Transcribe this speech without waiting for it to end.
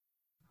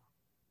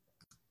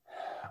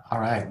All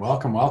right,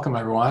 welcome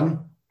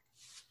everyone.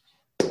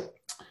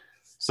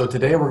 So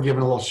today we're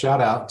giving a little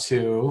shout out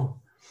to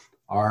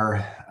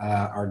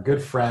our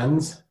good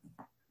friends,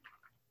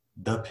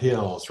 the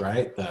pills,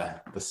 right?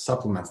 The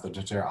supplements that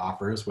doTERRA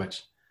offers,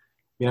 which,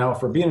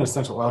 for being an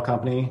essential oil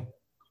company,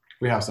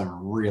 we have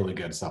some really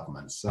good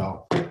supplements.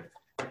 So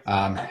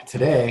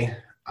today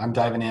I'm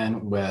diving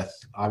in with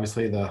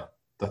obviously the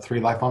 3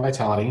 Lifelong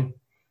Vitality,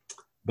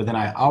 but then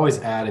I always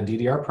add a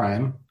DDR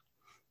Prime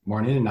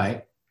morning and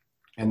night.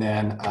 And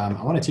then I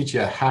want to teach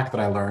you a hack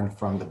that I learned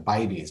from the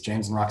Bibies,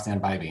 James and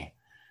Roxanne Bibee.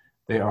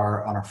 They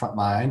are on our front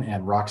line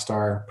and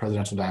Rockstar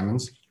Presidential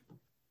Diamonds.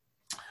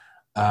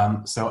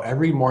 So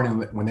every morning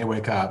when they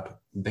wake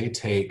up, they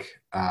take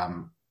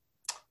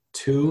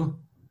 2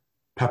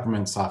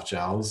 peppermint soft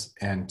gels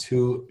and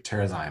 2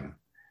 Terrazyme.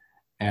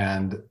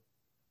 And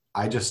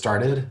I just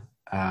started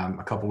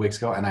a couple weeks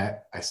ago, and I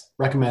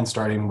recommend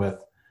starting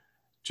with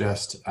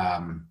just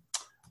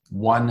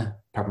 1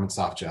 peppermint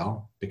soft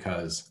gel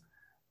because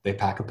they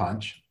pack a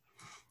punch.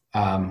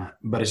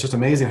 But it's just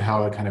amazing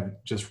how it kind of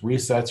just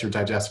resets your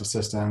digestive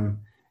system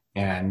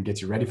and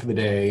gets you ready for the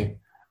day.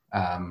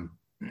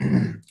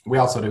 We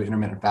also do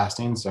intermittent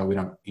fasting, so we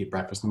don't eat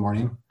breakfast in the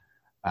morning.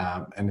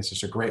 And it's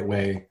just a great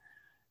way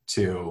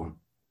to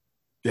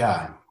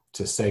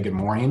say good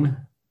morning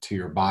to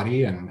your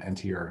body and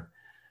to your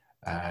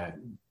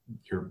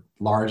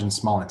large and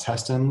small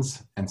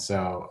intestines. And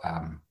so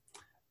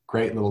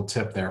great little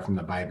tip there from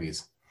the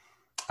Bibies.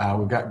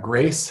 We've got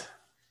Grace.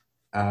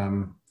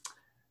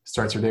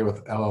 Starts her day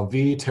with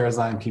LLV,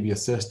 Terrazyme, PB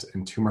Assist,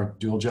 and turmeric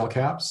dual gel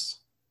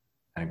caps,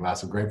 and a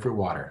glass of grapefruit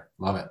water.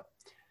 Love it.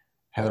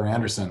 Heather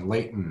Anderson,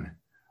 Leighton,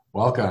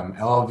 welcome.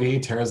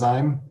 LLV,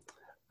 Terrazyme,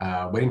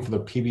 waiting for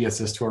the PB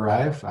Assist to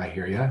arrive. I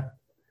hear you.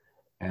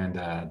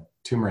 And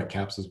turmeric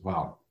caps as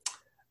well.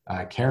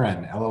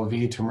 Karen,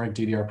 LLV, turmeric,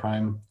 DDR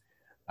Prime,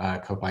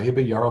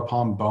 Copaiba, Yarrow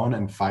Palm, Bone,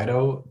 and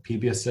Fido,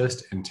 PB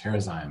Assist, and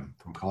Terrazyme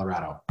from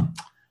Colorado.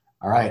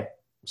 All right.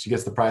 She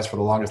gets the prize for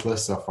the longest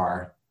list so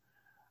far.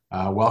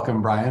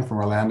 Welcome, Brian from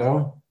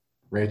Orlando.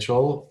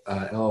 Rachel,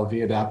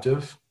 LLV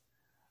Adaptive.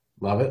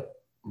 Love it.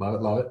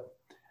 Love it.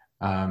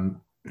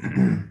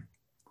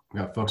 We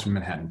got folks from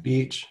Manhattan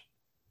Beach.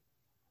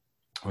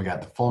 We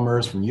got the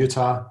Fulmers from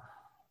Utah.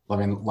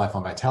 Loving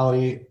Lifelong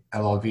Vitality,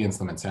 LLV, and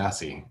Slim and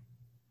Sassy.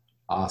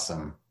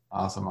 Awesome.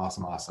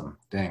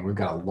 Dang, we've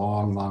got a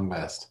long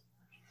list.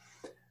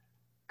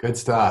 Good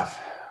stuff.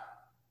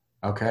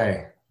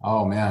 Okay.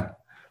 Oh, man.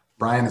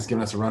 Brian is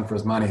giving us a run for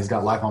his money. He's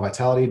got Lifelong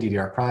Vitality,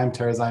 DDR Prime,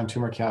 Terrazyme,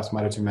 Turmeric Caps,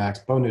 Mito2 Max,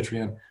 Bone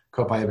Nutrient,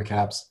 Copaiba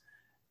Caps,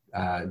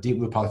 Deep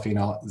Blue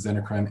Polyphenol,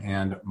 Xenochrome,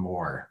 and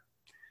more.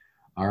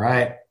 All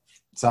right.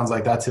 Sounds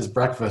like that's his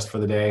breakfast for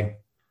the day.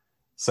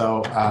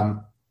 So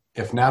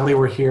if Natalie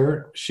were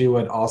here, she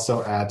would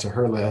also add to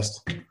her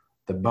list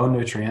the Bone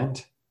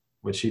Nutrient,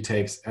 which she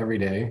takes every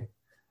day.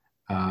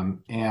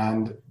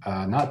 And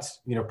not,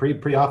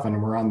 pretty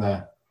often we're on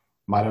the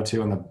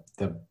Mito2 and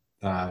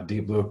the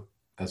Deep Blue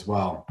as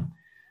well.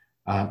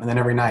 And then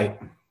every night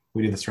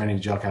we do the Serenity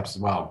Gel Caps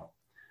as well.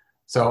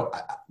 So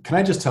can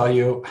I just tell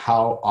you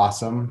how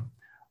awesome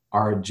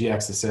our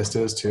GX Assist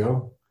is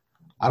too?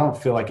 I don't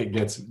feel like it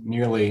gets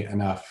nearly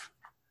enough.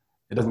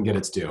 It doesn't get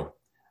its due.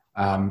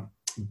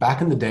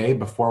 Back in the day,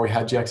 before we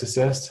had GX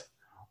Assist,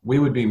 we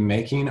would be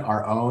making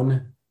our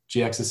own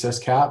GX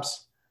Assist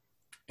caps,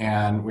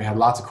 and we had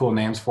lots of cool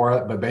names for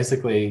it. But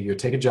basically, you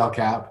take a gel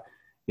cap,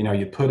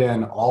 you put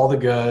in all the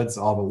goods,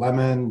 all the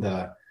lemon,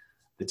 the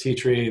tea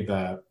tree,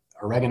 the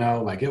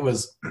oregano. Like it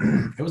was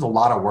a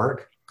lot of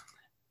work.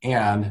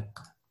 And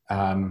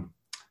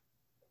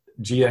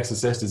GX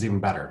Assist is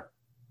even better.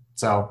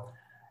 So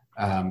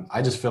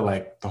I just feel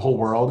like the whole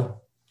world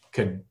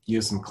could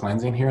use some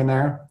cleansing here and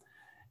there.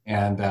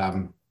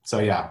 And so,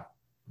 yeah.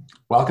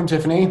 Welcome,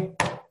 Tiffany.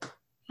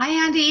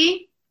 Hi,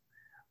 Andy.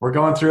 We're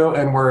going through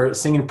and we're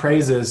singing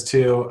praises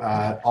to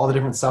all the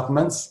different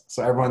supplements.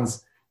 So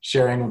everyone's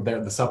sharing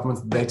the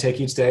supplements that they take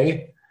each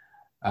day.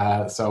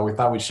 So we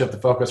thought we'd shift the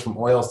focus from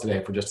oils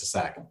today for just a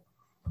sec.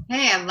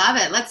 Hey, I love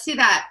it. Let's see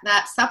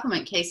that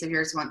supplement case of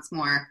yours once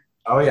more.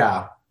 Oh,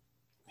 yeah.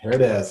 Here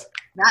it is.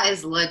 That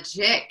is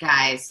legit,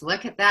 guys.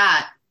 Look at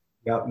that.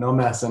 Yep, no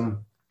messing.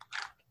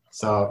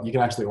 So you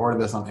can actually order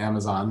this on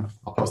Amazon.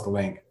 I'll post the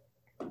link.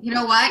 You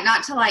know what?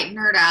 Not to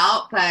nerd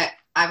out, but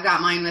I've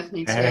got mine with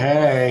me too.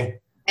 Hey.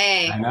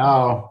 I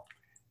know.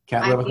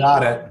 Can't live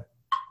without it.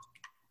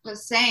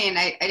 Just saying,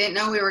 I didn't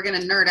know we were going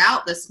to nerd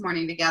out this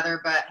morning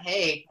together, but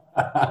hey.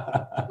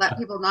 Let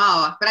people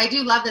know. But I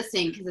do love this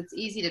thing because it's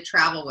easy to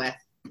travel with.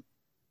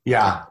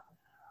 Yeah.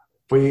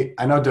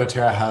 I know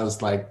doTERRA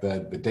has like the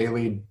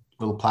daily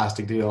little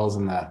plastic deals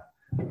and the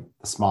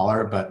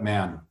smaller, but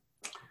man,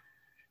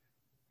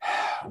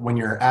 when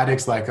you're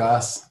addicts like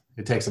us,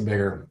 it takes a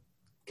bigger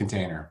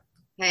container.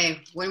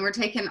 Hey, when we're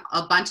taking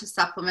a bunch of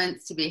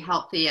supplements to be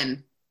healthy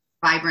and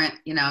vibrant,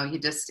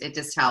 it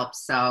just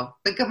helps. So,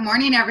 but good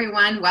morning,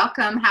 everyone.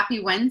 Welcome. Happy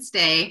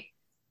Wednesday.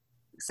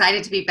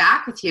 Excited to be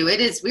back with you.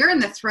 We're in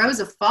the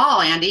throes of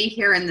fall, Andy,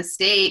 here in the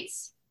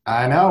States.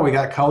 I know. We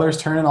got colors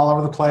turning all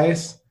over the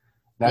place.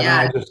 Natalie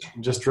Yeah. and I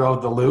just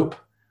drove the loop,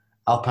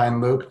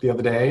 Alpine Loop the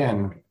other day,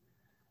 and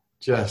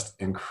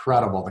just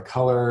incredible. The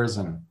colors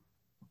and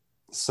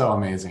so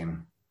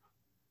amazing.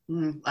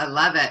 I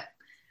love it.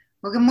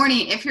 Well, good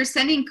morning. If you're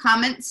sending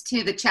comments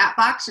to the chat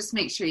box, just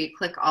make sure you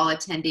click all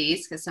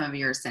attendees because some of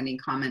you are sending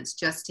comments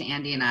just to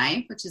Andy and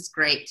I, which is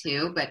great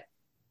too, but it'd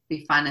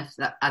be fun if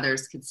the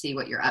others could see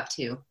what you're up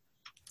to.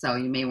 So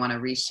you may want to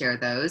reshare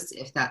those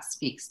if that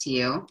speaks to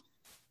you.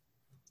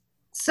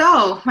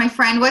 So, my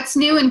friend, what's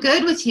new and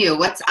good with you?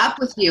 What's up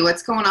with you?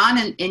 What's going on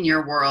in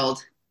your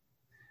world?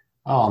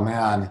 Oh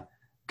man,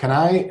 can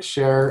I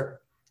share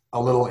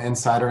a little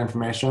insider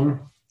information?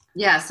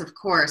 Yes, of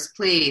course,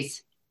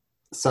 please.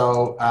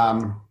 So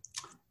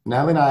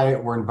Natalie and I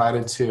were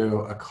invited to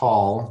a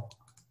call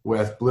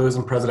with Blues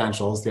and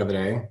Presidentials the other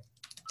day.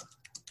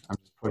 I'm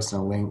just posting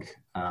a link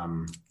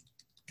on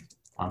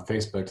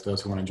Facebook to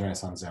those who want to join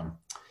us on Zoom.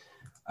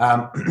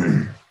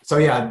 So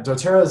yeah,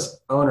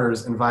 doTERRA's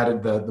owners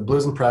invited the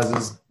Blues and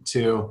Prezes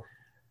to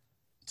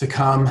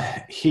come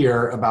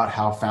hear about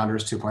how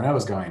Founders 2.0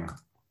 is going.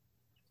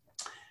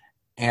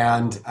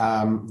 And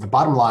the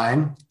bottom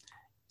line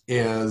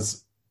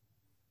is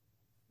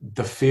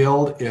the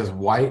field is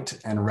white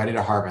and ready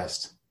to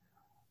harvest.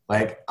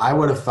 Like, I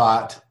would have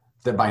thought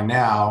that by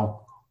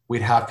now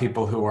we'd have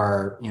people who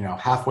are,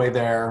 halfway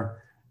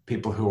there,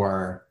 people who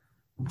are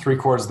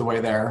 3/4 of the way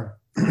there.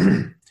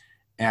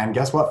 And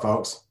guess what,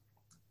 folks?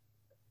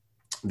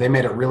 They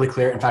made it really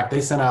clear. In fact,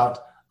 they sent out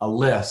a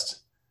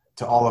list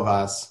to all of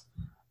us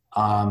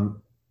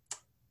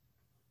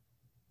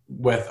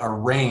with a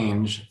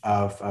range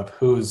of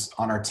who's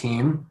on our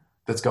team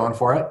that's going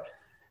for it.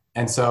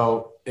 And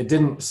so it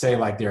didn't say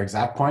like their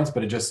exact points,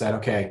 but it just said,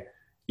 okay,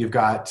 you've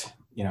got,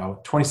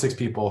 26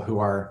 people who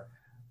are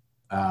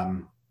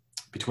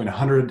between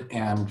 100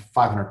 and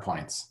 500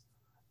 points.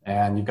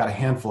 And you've got a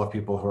handful of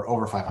people who are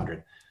over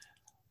 500.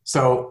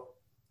 So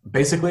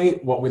basically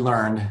what we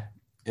learned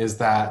is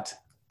that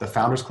the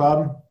Founders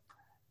Club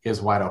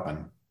is wide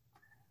open.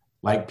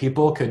 Like,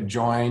 people could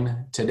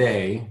join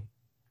today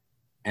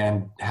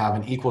and have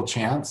an equal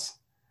chance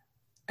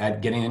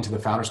at getting into the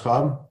Founders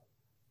Club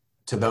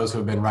to those who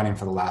have been running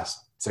for the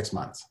last 6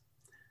 months.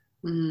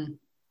 Mm-hmm.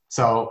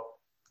 So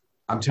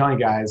I'm telling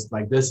you guys,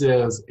 like, this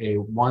is a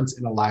once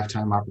in a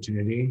lifetime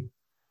opportunity.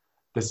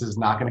 This is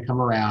not going to come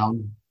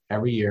around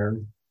every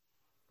year.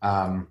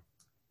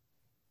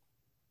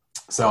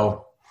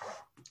 So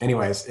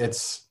anyways,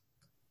 it's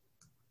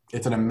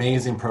an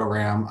amazing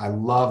program. I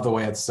love the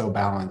way it's so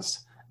balanced.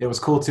 It was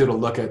cool too to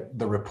look at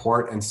the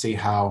report and see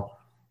how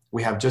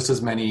we have just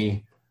as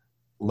many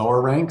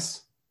lower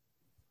ranks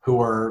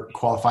who are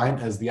qualifying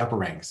as the upper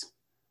ranks.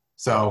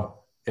 So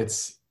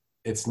it's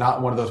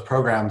not one of those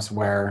programs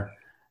where,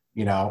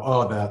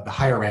 the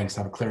higher ranks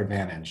have a clear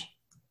advantage.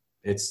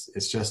 It's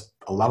just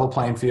a level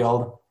playing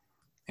field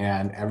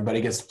and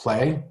everybody gets to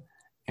play.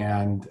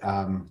 And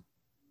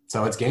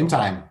so it's game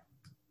time.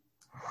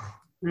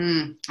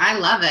 I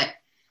love it.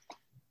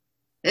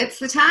 It's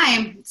the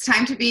time. It's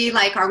time to be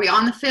like, are we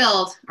on the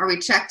field? Are we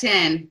checked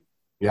in?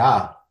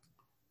 Yeah.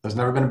 There's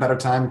never been a better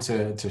time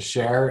to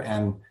share,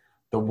 and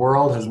the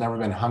world has never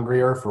been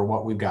hungrier for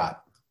what we've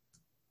got.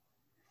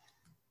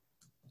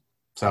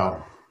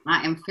 So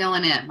I am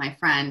feeling it, my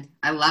friend.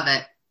 I love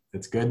it.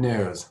 It's good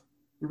news.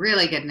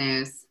 Really good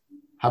news.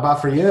 How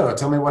about for you?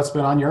 Tell me what's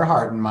been on your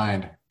heart and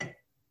mind.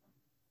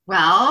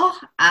 Well,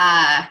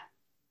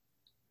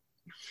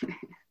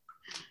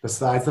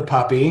 besides the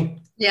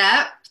puppy.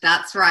 Yep,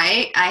 that's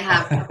right. I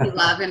have puppy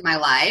love in my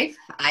life.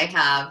 I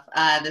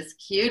have this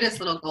cutest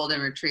little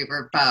golden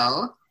retriever,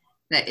 Bo,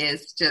 that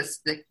is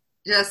just the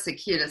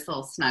cutest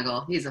little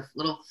snuggle. He's a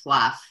little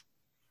fluff.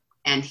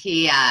 And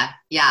he's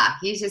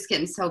just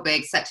getting so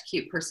big, such a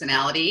cute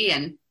personality.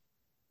 And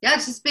yeah,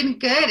 it's just been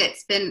good.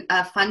 It's been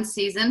a fun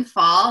season,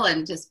 fall,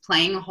 and just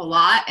playing a whole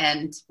lot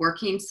and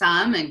working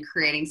some and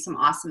creating some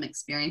awesome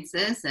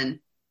experiences, and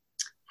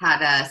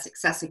had a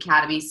Success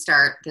Academy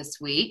start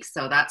this week.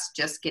 So that's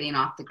just getting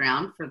off the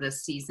ground for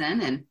this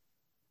season, and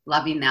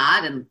loving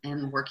that,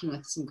 and working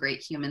with some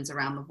great humans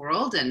around the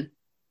world. And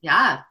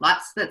yeah,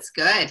 lots that's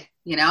good,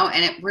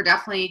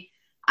 and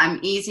I'm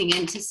easing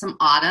into some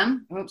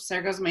autumn. Oops,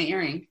 there goes my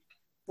earring.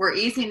 We're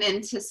easing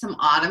into some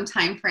autumn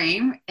time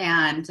frame.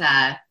 And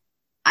I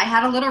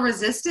had a little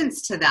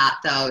resistance to that,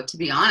 though, to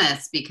be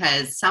honest,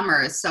 because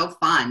summer is so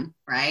fun,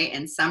 right?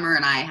 And Summer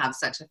and I have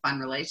such a fun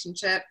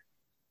relationship.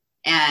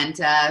 And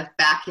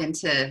back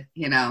into,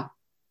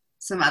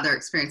 some other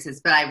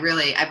experiences. But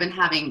I've been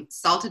having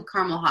salted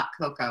caramel hot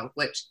cocoa,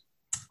 which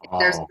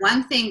there's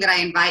one thing that I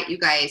invite you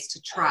guys to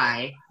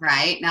try,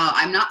 right? Now,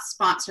 I'm not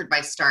sponsored by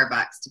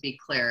Starbucks, to be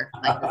clear.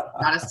 Like,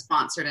 not a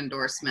sponsored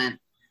endorsement.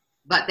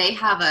 But they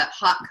have a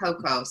hot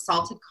cocoa,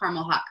 salted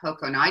caramel hot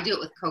cocoa. Now, I do it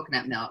with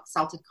coconut milk,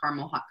 salted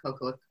caramel hot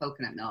cocoa with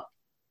coconut milk.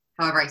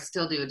 However, I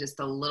still do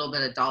just a little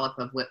bit of dollop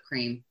of whipped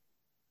cream.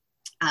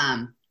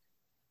 I've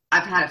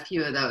had a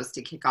few of those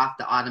to kick off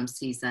the autumn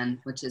season,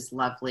 which is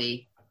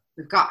lovely.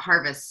 We've got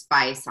Harvest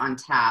Spice on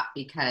tap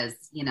because,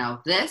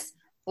 this,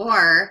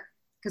 or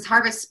because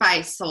Harvest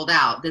Spice sold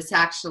out. This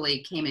actually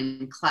came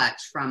in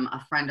clutch from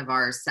a friend of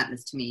ours sent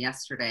this to me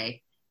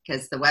yesterday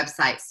because the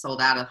website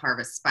sold out of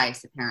Harvest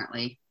Spice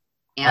apparently.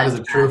 And that is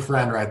a true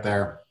friend right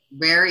there.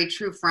 Very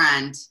true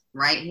friend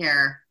right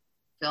here,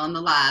 feeling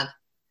the love.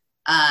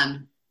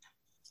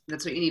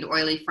 That's what you need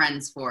oily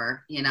friends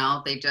for, you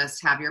know, they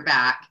just have your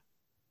back.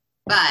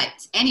 But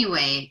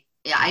anyway,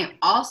 I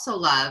also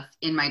love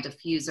in my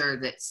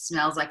diffuser that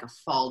smells like a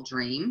fall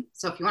dream.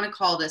 So if you want to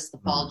call this the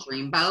fall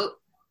dream boat,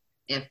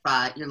 if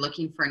you're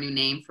looking for a new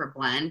name for a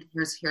blend,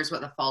 here's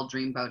what the fall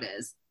dream boat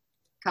is.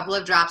 A couple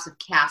of drops of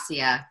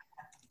cassia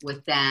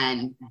with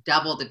then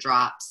double the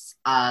drops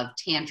of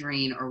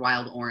tangerine or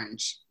wild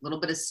orange. A little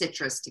bit of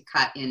citrus to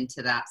cut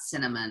into that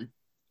cinnamon.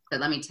 But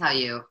let me tell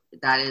you,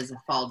 that is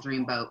a fall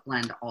dreamboat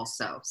blend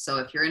also. So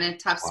if you're in a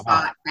tough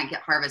spot, can't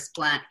get Harvest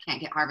blend, can't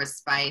get Harvest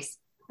Spice,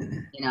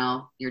 you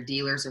know, your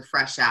dealers are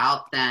fresh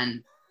out,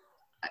 then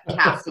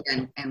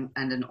cassia and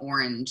an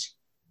orange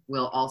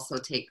will also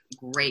take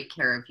great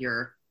care of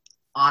your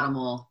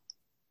autumnal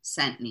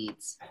scent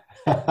needs.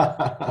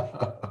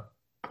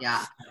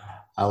 Yeah.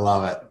 I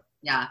love it.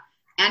 Yeah.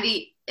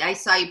 Andy, I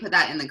saw you put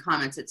that in the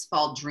comments. It's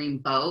fall dream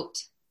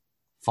boat.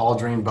 Fall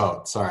dream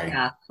boat. Sorry.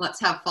 Yeah. Let's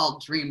have fall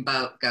dream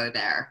boat go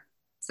there.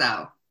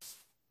 So.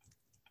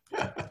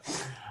 Yeah.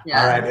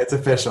 All right. It's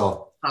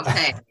official.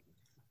 Okay.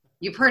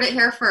 You've heard it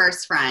here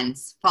first,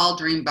 friends. Fall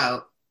dream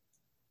boat.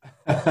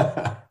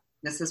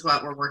 This is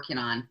what we're working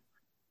on.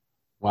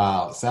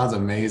 Wow. Sounds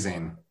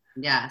amazing.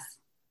 Yes.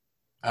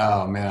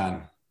 Oh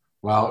man.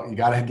 Well, you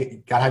gotta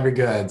have your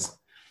goods.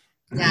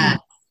 Yeah.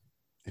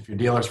 If your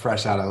dealer's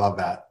fresh out, I love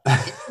that.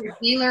 If your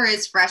dealer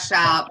is fresh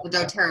out, the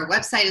doTERRA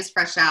website is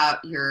fresh out,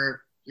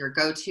 your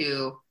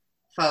go-to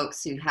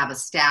folks who have a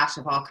stash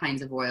of all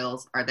kinds of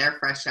oils are there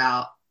fresh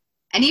out.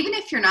 And even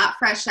if you're not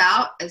fresh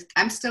out,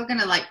 I'm still going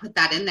to like put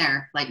that in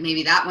there. Like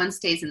maybe that one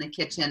stays in the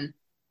kitchen.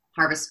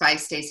 Harvest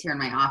Spice stays here in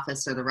my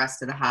office or the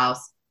rest of the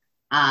house.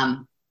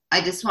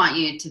 I just want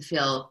you to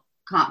feel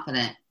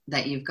confident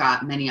that you've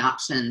got many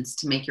options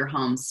to make your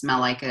home smell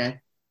like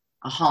a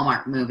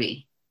Hallmark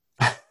movie.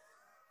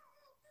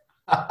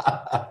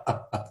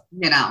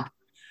 You know.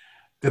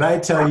 Did I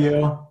tell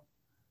you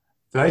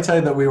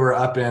that we were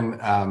up in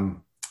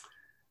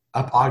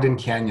up Ogden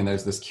Canyon?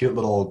 There's this cute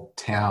little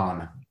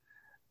town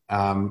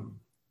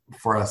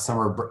for a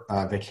summer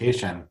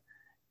vacation,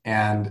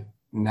 and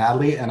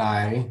Natalie and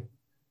I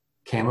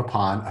came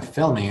upon a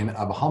filming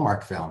of a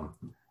Hallmark film,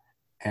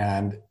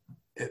 and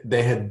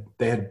they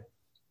had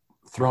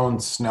thrown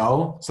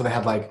snow, so they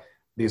had like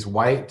these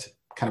white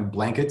kind of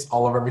blankets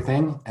all over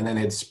everything, and then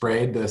they'd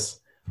sprayed this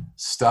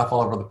stuff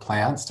all over the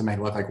plants to make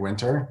it look like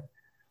winter.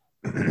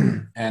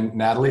 And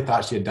Natalie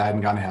thought she had died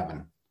and gone to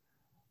heaven.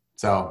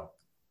 So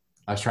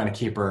I was trying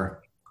to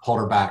hold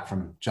her back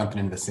from jumping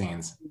into the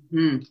scenes.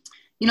 Mm-hmm.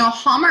 You know,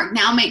 Hallmark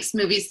now makes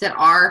movies that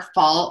are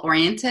fall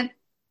oriented.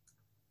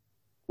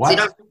 What? So you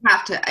don't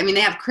have to, I mean,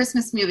 they have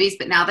Christmas movies,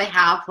 but now they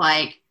have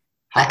like,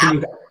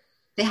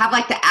 they have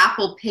like the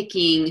apple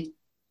picking,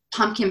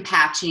 pumpkin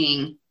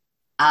patching,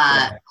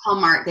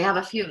 Hallmark. They have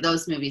a few of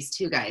those movies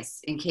too, guys,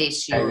 in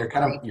case you're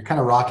kind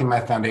of rocking my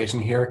foundation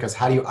here, because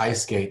how do you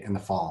ice skate in the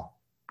fall?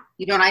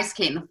 You don't ice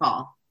skate in the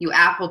fall. You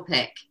apple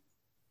pick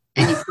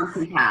and you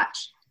pumpkin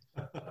patch.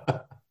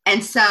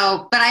 And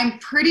so, but I'm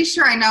pretty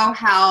sure I know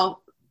how,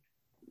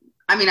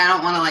 I mean, I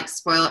don't want to like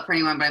spoil it for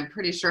anyone, but I'm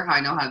pretty sure how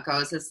I know how it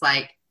goes. It's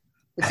like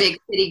the big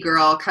city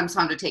girl comes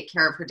home to take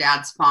care of her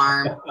dad's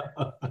farm,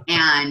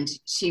 and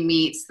she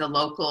meets the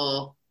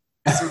local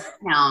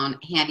town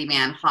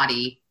handyman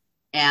hottie,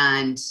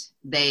 and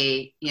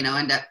they, you know,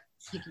 end up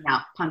picking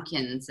out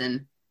pumpkins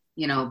and,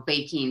 you know,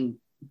 baking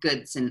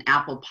goods and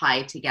apple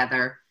pie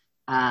together.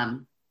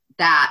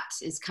 That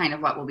is kind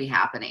of what will be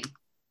happening.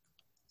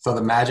 So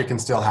the magic can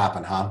still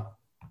happen, huh?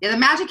 Yeah, the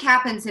magic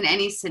happens in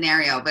any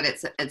scenario, but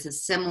it's a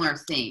similar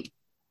theme,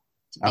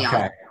 to be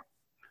honest.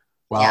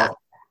 Well, yeah.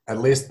 At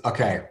least,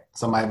 okay.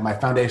 So my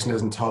foundation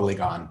isn't totally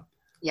gone.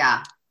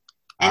 Yeah.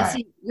 And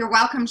see, you're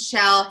welcome,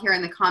 Shell, here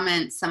in the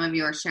comments. Some of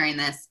you are sharing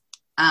this.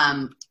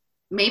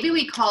 Maybe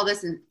we call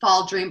this in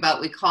Fall Dreamboat.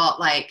 We call it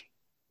like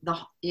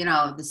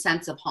the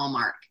sense of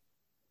Hallmark.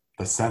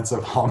 The sense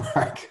of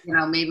Hallmark. You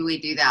know, maybe we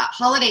do that.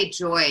 Holiday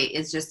Joy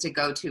is just a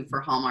go-to for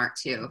Hallmark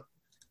too.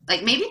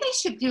 Like maybe they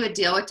should do a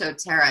deal with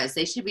doTERRA.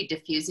 They should be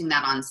diffusing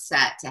that on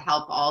set to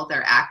help all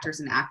their actors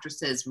and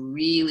actresses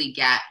really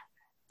get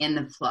in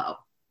the flow.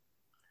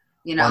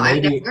 You know,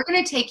 if you're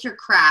going to take your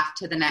craft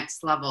to the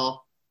next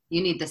level,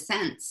 you need the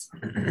sense.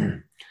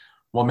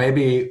 Well,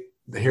 maybe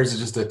here's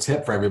just a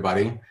tip for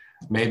everybody.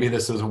 Maybe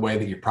this is a way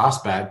that you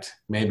prospect.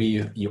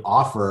 Maybe you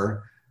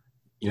offer,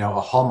 you know,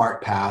 a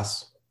Hallmark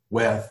pass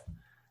with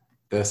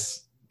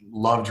this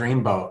love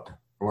dreamboat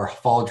or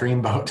fall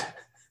dreamboat.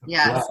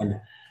 Yes.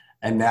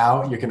 And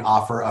now you can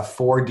offer a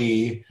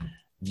 4D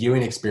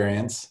viewing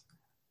experience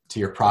to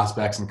your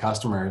prospects and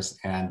customers.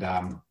 And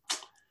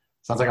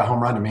sounds like a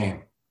home run to me.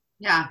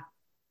 Yeah,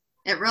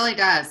 it really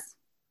does.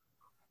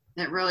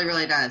 It really,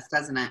 really does,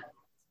 doesn't it?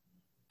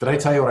 Did I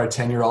tell you what our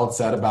 10-year-old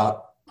said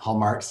about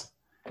Hallmarks?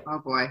 Oh,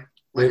 boy.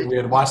 We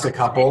had watched a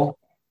couple,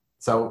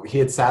 So he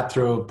had sat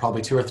through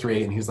probably 2 or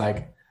 3, and he's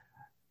like,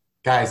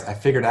 guys, I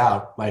figured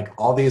out, like,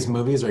 all these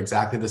movies are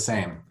exactly the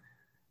same.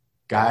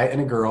 Guy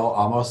and a girl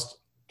almost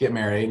get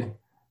married,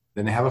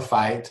 then they have a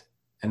fight,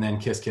 and then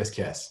kiss, kiss,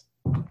 kiss.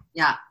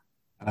 Yeah.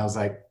 And I was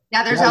like,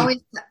 yeah, there's always,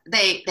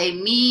 they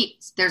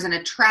meet, there's an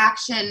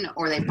attraction,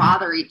 or they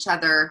bother each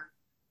other,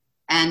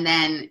 and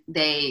then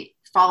they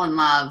fall in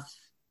love,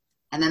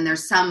 and then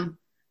there's some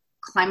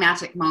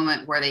climactic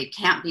moment where they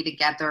can't be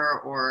together,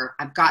 or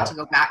I've got to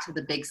go back to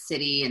the big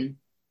city, and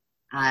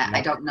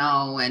I don't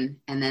know, and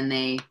then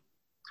they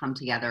come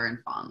together and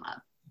fall in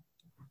love.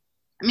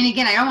 I mean,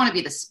 again, I don't want to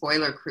be the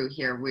spoiler crew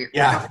here.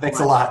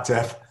 Thanks a lot,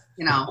 Tiff.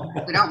 We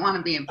don't want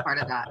to be a part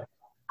of that.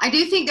 I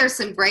do think there's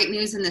some great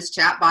news in this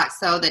chat box,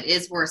 though, that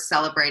is worth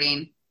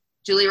celebrating.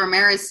 Julie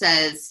Ramirez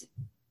says,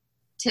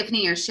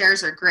 Tiffany, your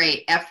shares are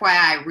great. FYI,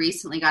 I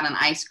recently got an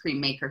ice cream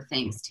maker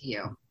thanks to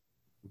you.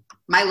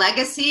 My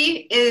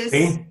legacy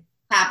is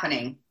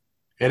happening.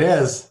 It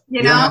is.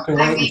 You don't have to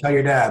wait and tell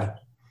your dad.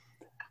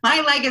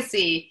 My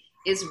legacy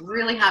is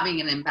really having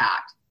an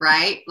impact,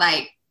 right?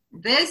 Like,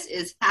 this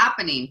is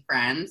happening,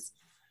 friends.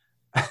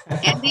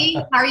 Andy,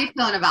 how are you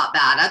feeling about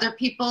that? Other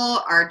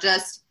people are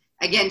just,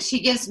 again, she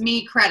gives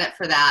me credit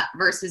for that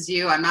versus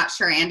you. I'm not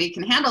sure Andy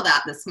can handle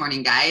that this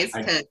morning, guys,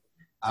 because,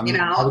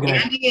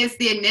 Andy is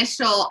the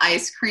initial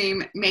ice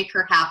cream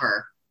maker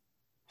haver.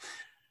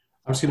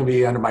 I'm just going to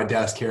be under my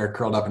desk here,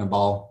 curled up in a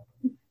ball.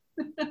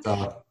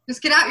 So.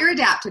 Just get out your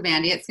adaptive,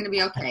 Andy. It's going to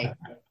be okay.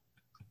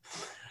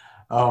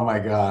 Oh, my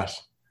gosh.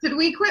 Should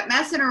we quit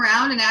messing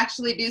around and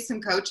actually do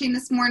some coaching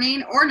this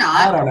morning or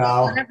not? I don't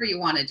know. Whatever you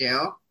want to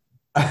do.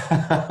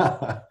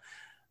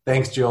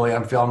 Thanks, Julie.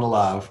 I'm feeling the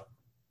love.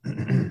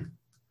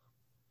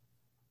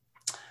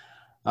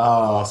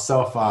 Oh,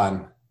 so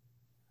fun.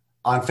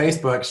 On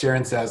Facebook,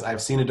 Sharon says,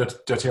 I've seen a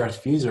doTERRA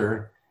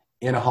diffuser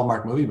in a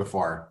Hallmark movie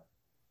before.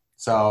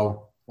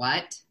 So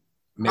what?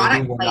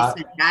 Maybe Product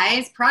placement,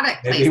 guys.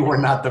 Product placement. Maybe we're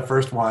not the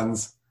first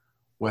ones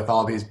with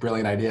all these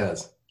brilliant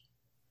ideas.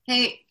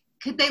 Hey,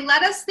 could they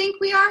let us think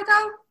we are,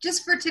 though?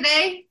 Just for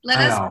today? Let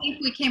us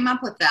think we came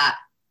up with that.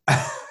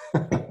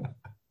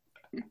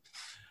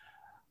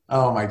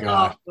 Oh, my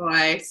gosh. Oh,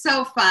 boy.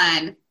 So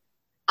fun.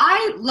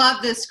 I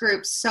love this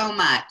group so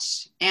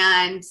much,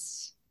 and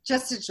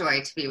just a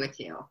joy to be with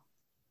you.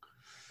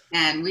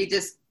 And we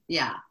just,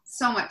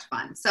 so much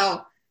fun.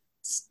 So,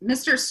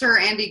 Mr. Sir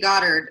Andy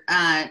Goddard,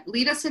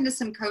 lead us into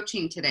some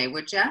coaching today,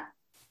 would you?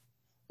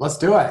 Let's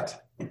do it.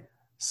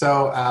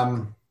 So,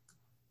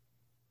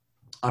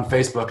 on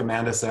Facebook,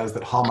 Amanda says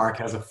that Hallmark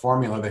has a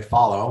formula they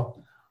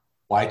follow.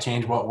 Why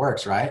change what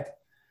works, right?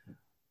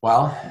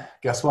 Well,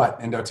 guess what?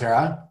 In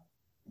doTERRA,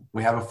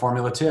 we have a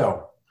formula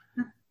too.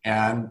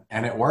 And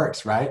it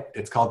works, right?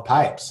 It's called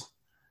pipes.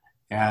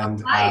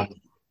 And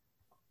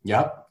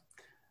yep.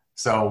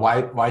 So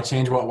why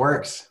change what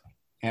works?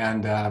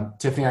 And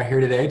Tiffany are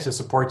here today to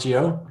support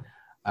you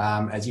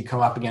as you come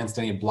up against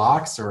any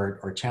blocks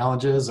or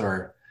challenges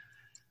or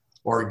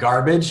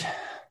garbage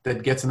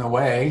that gets in the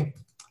way.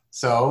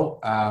 So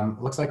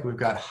it looks like we've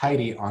got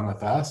Heidi on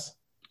with us.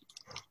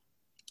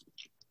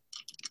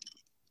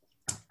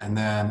 And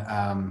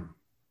then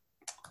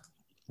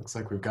looks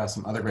like we've got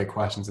some other great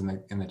questions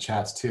in the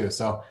chats too.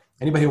 So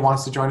anybody who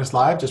wants to join us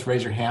live, just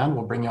raise your hand.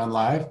 We'll bring you on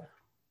live.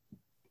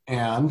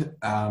 And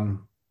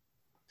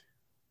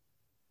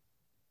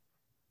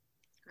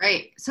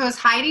great. So is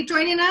Heidi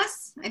joining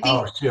us? I think.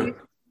 Oh, shoot.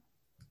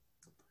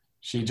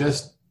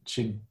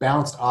 She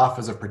bounced off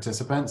as a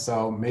participant,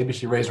 so maybe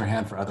she raised her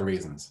hand for other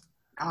reasons.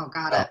 Oh,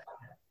 got it.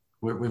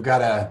 We've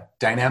got a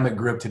dynamic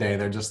group today.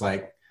 They're just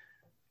like,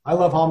 I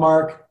love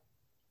Hallmark.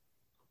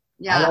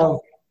 Yeah. I love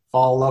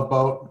Fall Love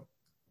Boat.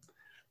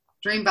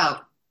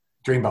 Dreamboat.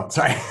 Dreamboat,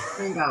 sorry.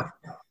 Dreamboat.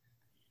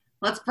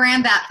 Let's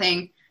brand that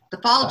thing. The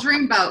Fall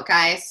Dreamboat,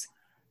 guys.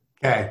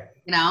 Okay.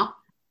 You know?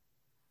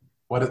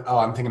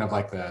 I'm thinking of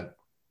like what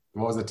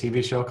was the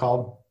TV show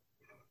called?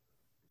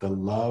 The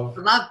Love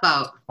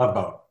Boat. Love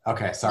Boat.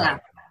 Okay, sorry. Yeah,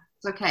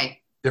 it's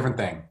okay. Different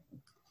thing.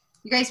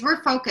 You guys,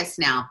 we're focused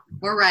now.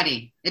 We're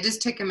ready. It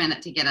just took a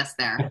minute to get us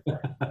there.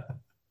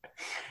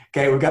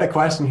 Okay, we've got a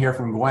question here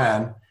from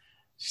Gwen.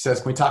 She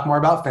says, can we talk more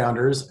about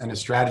founders and a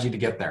strategy to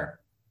get there?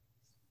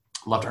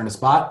 Love to earn a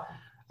spot.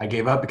 I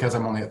gave up because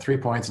I'm only at 3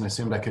 points and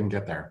assumed I couldn't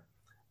get there.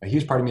 A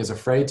huge part of me is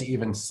afraid to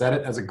even set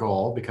it as a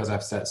goal because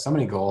I've set so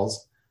many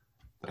goals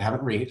that I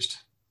haven't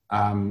reached.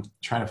 Trying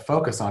to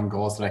focus on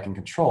goals that I can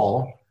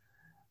control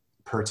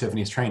per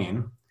Tiffany's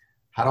training.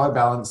 How do I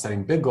balance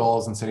setting big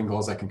goals and setting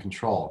goals I can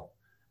control?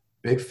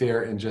 Big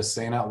fear in just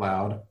saying out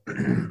loud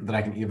that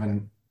I can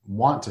even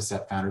want to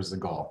set founders as a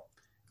goal.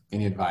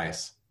 Any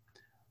advice?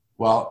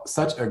 Well,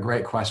 such a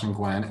great question,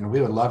 Gwen, and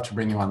we would love to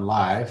bring you on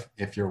live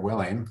if you're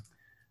willing,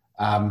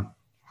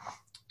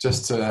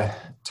 just to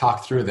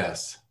talk through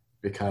this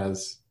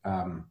because,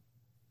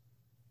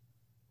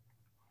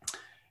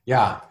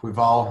 we've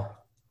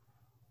all,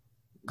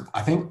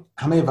 I think,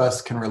 how many of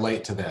us can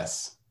relate to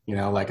this? You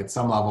know, like at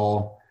some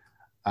level,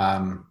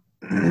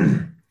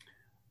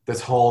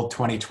 this whole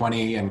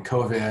 2020 and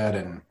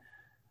COVID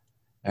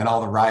and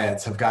all the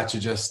riots have got you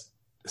just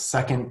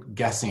second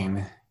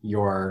guessing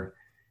your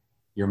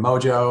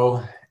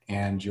mojo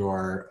and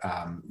your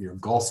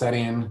goal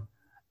setting.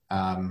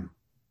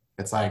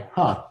 It's like,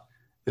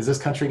 is this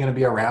country going to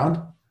be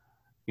around,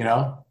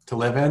 to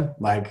live in?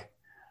 Like,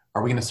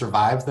 are we going to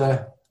survive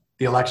the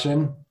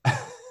election?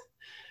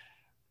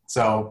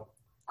 So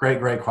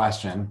great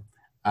question.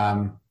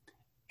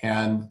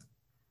 And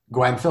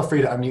Gwen, feel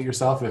free to unmute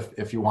yourself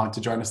if you want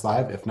to join us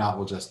live. If not,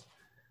 we'll just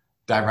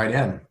dive right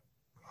in.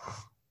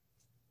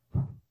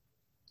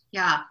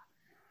 Yeah.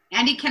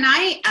 Andy, can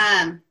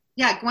I,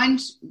 Gwen,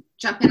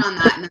 jump in on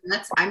that. And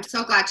then I'm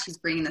so glad she's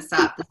bringing this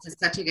up. This is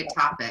such a good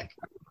topic.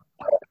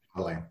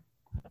 Totally.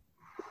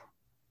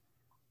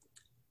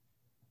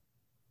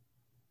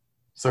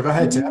 So go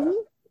ahead, Tiff.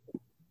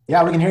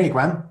 Yeah, we can hear you,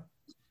 Gwen.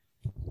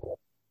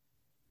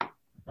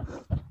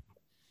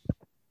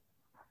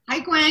 Hi,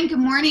 Gwen. Good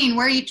morning.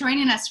 Where are you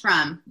joining us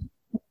from?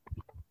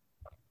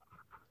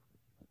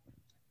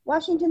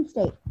 Washington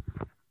State.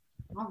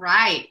 All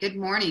right. Good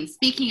morning.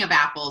 Speaking of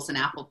apples and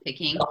apple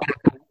picking,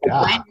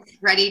 Yeah. Gwen's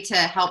ready to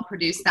help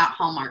produce that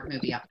Hallmark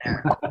movie up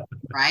there,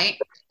 right?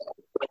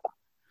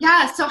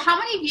 Yeah. So how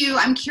many of you,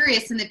 I'm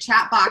curious, in the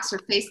chat box or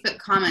Facebook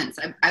comments,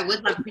 I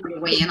would love for you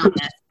to weigh in on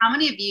this. How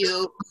many of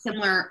you,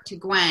 similar to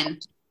Gwen,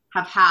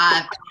 have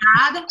had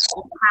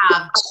or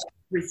have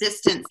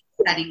resistance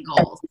setting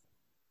goals,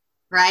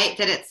 right?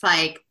 That it's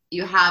like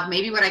you have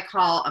maybe what I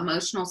call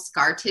emotional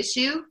scar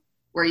tissue,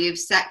 where you've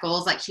set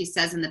goals, like she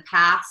says, in the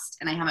past,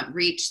 and I haven't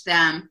reached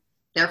them.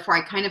 Therefore,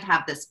 I kind of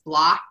have this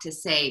block to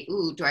say,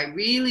 ooh, do I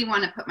really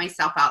want to put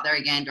myself out there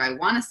again? Do I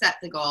want to set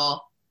the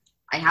goal?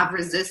 I have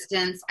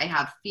resistance. I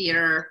have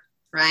fear,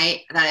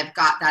 right? That I've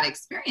got that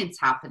experience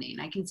happening.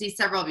 I can see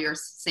several of you are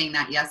saying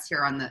that, yes,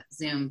 here on the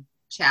Zoom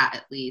chat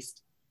at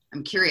least.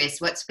 I'm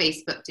curious, what's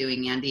Facebook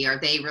doing, Andy? Are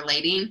they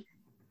relating?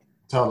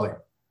 Totally.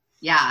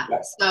 Yeah.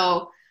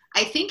 So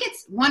I think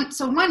it's one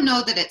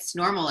know that it's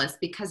normal is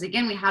because,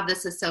 again, we have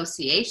this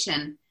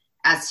association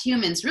as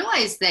humans.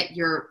 Realize that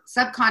your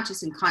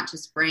subconscious and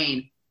conscious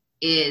brain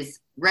is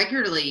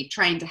regularly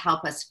trying to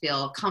help us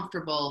feel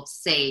comfortable,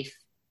 safe,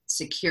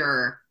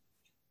 secure.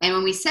 And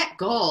when we set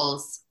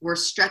goals, we're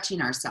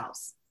stretching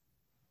ourselves,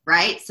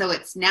 right? So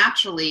it's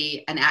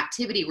naturally an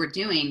activity we're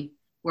doing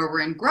where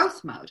we're in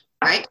growth mode,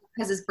 right?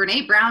 Because as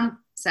Brene Brown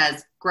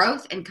says,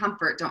 growth and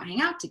comfort don't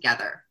hang out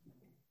together.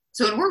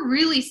 So when we're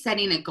really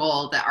setting a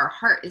goal that our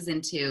heart is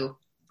into,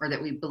 or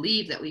that we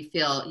believe that we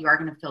feel, you are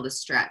going to feel the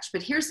stretch.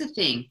 But here's the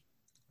thing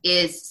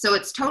so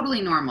it's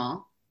totally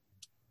normal.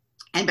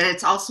 But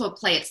it's also a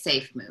play it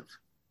safe move,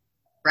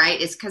 right?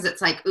 It's because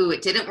it's like, ooh,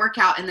 it didn't work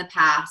out in the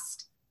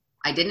past.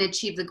 I didn't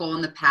achieve the goal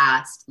in the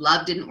past.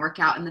 Love didn't work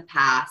out in the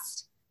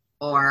past.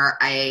 Or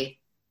I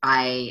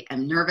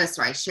am nervous,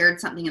 or I shared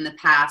something in the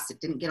past.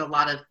 It didn't get a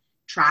lot of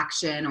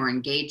traction or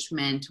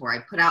engagement, or I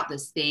put out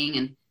this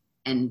thing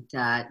and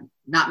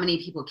not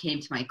many people came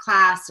to my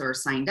class or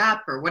signed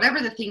up, or whatever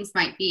the things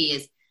might be.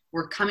 Is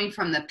we're coming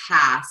from the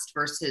past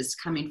versus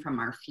coming from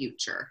our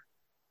future,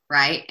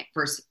 right?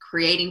 Versus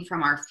creating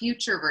from our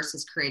future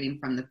versus creating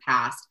from the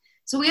past.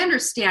 So we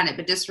understand it,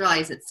 but just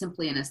realize it's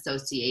simply an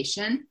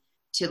association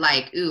to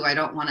like, ooh, I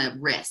don't want to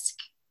risk,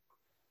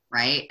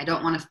 right? I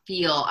don't want to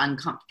feel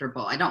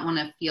uncomfortable. I don't want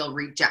to feel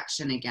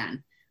rejection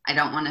again. I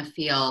don't want to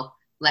feel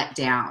let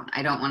down.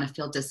 I don't want to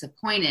feel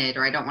disappointed,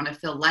 or I don't want to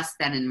feel less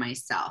than in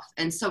myself.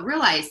 And so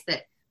realize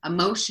that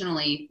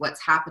emotionally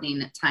what's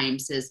happening at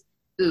times is,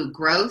 ooh,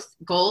 growth,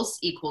 goals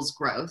equals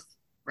growth,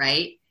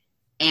 right?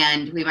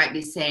 And we might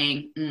be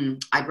saying,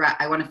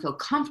 I want to feel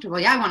comfortable.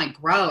 Yeah, I want to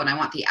grow and I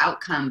want the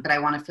outcome, but I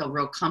want to feel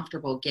real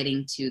comfortable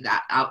getting to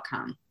that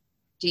outcome.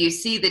 Do you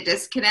see the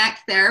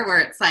disconnect there where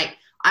it's like,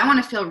 I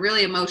want to feel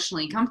really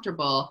emotionally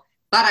comfortable,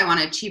 but I want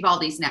to achieve all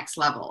these next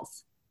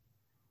levels.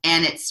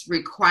 And it's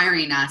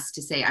requiring us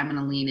to say, I'm going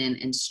to lean in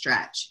and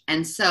stretch.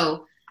 And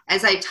so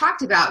as I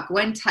talked about,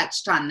 Gwen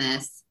touched on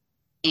this,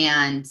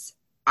 and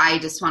I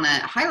just want to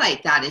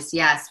highlight that is,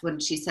 yes,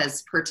 when she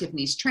says per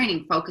Tiffany's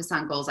training, focus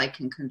on goals I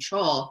can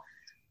control.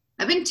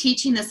 I've been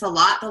teaching this a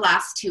lot the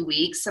last 2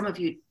 weeks. Some of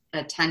you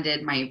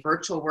attended my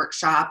virtual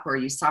workshop, or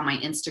you saw my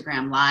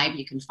Instagram live.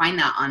 You can find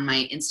that on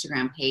my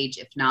Instagram page,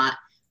 if not,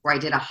 where I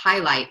did a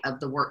highlight of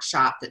the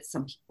workshop that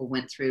some people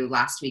went through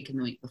last week and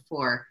the week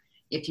before.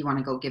 If you want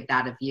to go give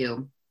that a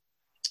view,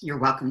 you're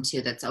welcome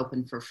to. That's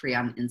open for free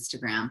on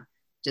Instagram,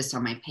 just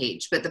on my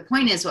page. But the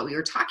point is, what we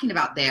were talking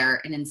about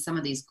there and in some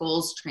of these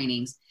goals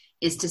trainings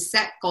is to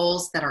set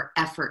goals that are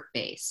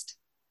effort-based,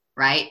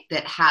 right?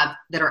 That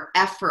are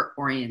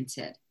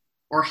effort-oriented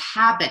or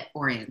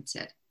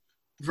habit-oriented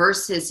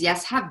versus,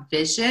 yes, have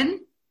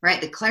vision,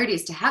 right? The clarity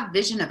is to have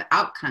vision of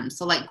outcomes.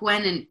 So like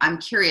Gwen, and I'm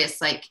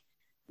curious, like,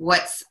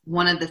 what's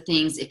one of the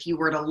things, if you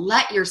were to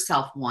let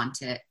yourself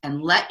want it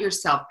and let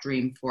yourself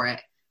dream for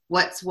it,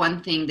 what's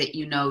one thing that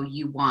you know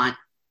you want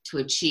to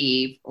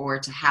achieve or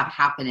to have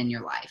happen in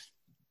your life?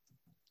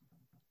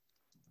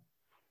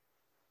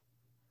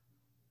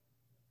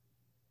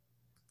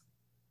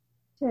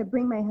 To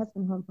bring my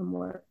husband home from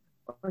work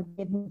or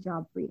give him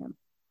job freedom.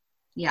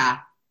 Yeah.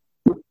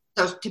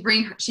 So to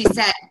bring her, she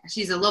said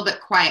she's a little bit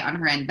quiet on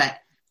her end, but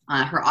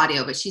her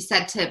audio, but she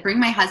said to bring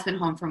my husband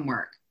home from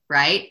work,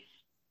 right?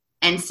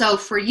 And so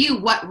for you,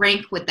 what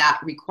rank would that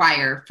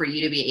require for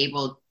you to be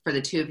able, for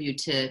the two of you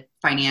to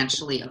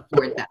financially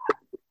afford that?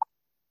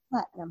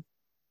 Platinum.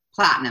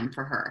 Platinum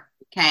for her.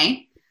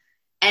 Okay.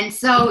 And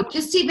so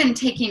just even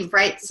taking,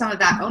 right, some of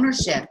that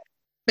ownership,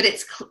 but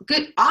it's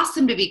good,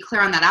 awesome to be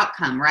clear on that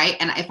outcome, right?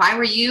 And if I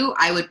were you,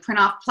 I would print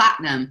off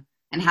platinum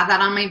and have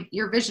that on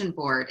your vision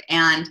board,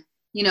 and,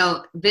 you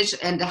know,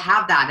 and to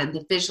have that and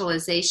the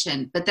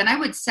visualization. But then I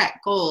would set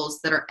goals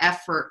that are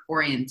effort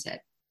oriented.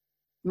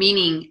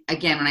 Meaning,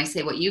 again, when I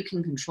say what you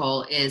can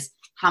control is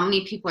how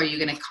many people are you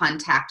going to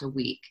contact a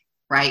week,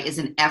 right? Is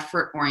an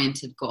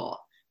effort-oriented goal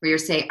where you're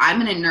saying, I'm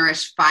going to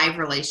nourish 5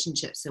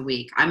 relationships a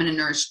week. I'm going to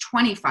nourish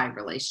 25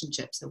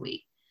 relationships a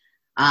week.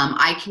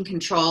 I can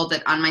control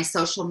that on my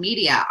social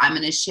media. I'm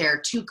going to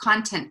share 2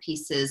 content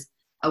pieces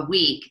a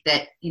week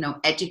that, you know,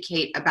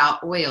 educate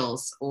about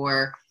oils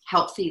or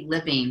healthy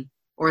living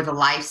or the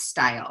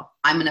lifestyle.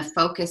 I'm going to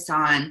focus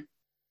on,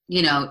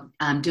 you know,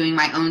 doing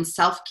my own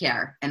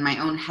self-care and my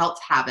own health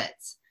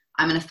habits.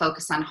 I'm going to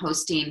focus on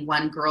hosting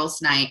 1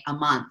 girls' night a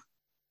month,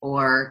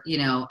 or, you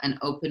know, an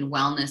open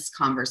wellness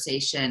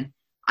conversation.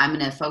 I'm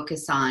going to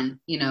focus on,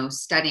 you know,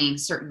 studying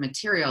certain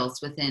materials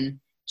within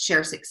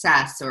Share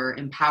Success or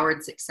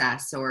Empowered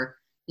Success, or,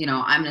 you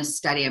know, I'm going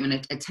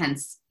to attend,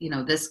 you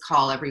know, this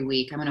call every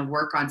week. I'm going to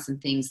work on some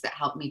things that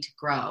help me to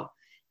grow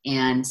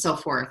and so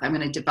forth. I'm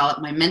going to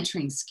develop my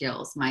mentoring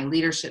skills, my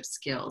leadership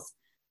skills.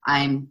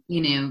 I'm,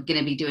 you know, going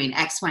to be doing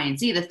X, Y, and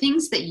Z. The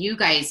things that you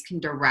guys can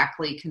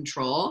directly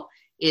control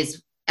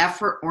is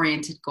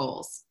effort-oriented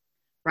goals,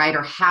 right?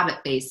 Or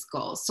habit-based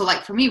goals. So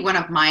like for me, one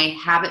of my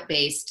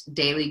habit-based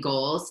daily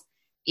goals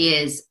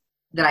is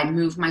that I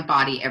move my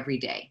body every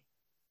day,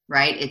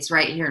 right? It's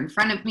right here in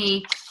front of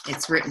me.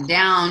 It's written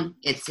down.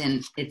 It's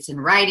in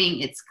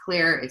writing. It's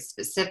clear. It's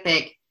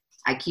specific.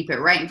 I keep it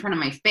right in front of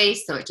my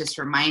face. So it just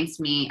reminds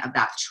me of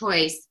that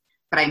choice.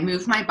 But I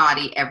move my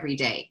body every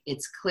day.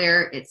 It's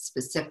clear, it's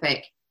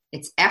specific,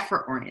 it's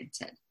effort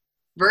oriented,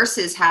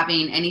 versus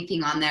having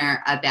anything on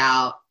there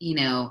about, you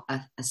know, a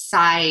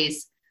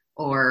size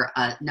or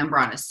a number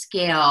on a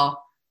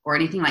scale or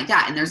anything like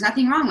that. And there's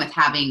nothing wrong with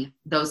having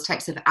those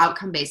types of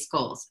outcome-based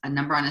goals, a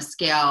number on a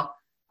scale,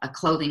 a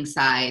clothing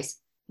size,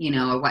 you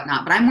know, or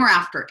whatnot. But I'm more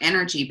after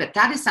energy, but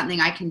that is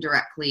something I can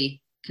directly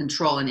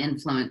control and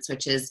influence,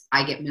 which is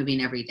I get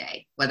moving every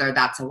day, whether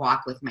that's a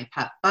walk with my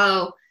pup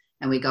Bo,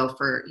 and we go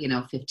for, you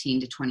know,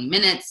 15 to 20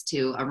 minutes,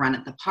 to a run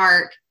at the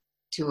park,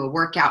 to a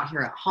workout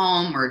here at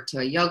home, or to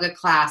a yoga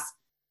class.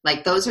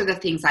 Like those are the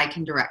things I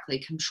can directly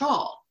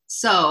control.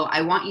 So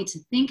I want you to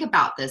think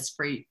about this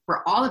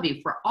for all of you,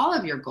 for all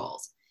of your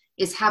goals,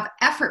 is have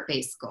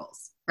effort-based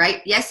goals,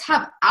 right? Yes,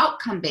 have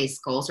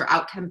outcome-based goals or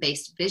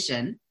outcome-based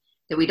vision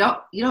that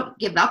you don't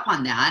give up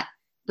on that,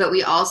 but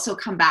we also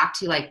come back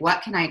to like,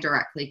 what can I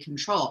directly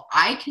control?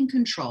 I can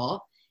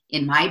control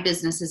in my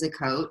business as a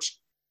coach,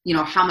 you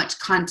know, how much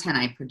content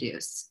I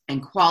produce,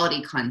 and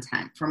quality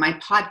content for my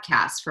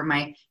podcast, for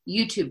my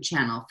YouTube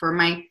channel, for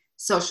my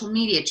social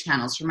media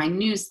channels, for my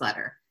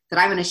newsletter, that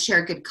I'm going to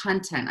share good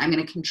content. I'm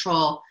going to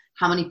control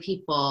how many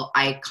people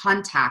I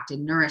contact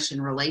and nourish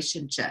in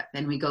relationship.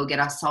 And we go get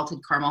a salted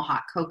caramel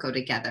hot cocoa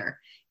together,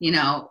 you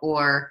know,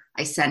 or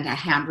I send a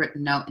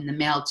handwritten note in the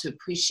mail to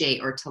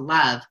appreciate or to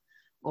love,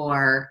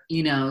 or,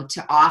 you know,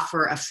 to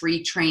offer a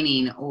free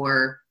training,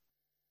 or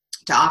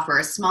to offer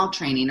a small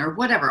training, or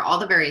whatever, all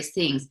the various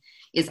things.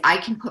 Is I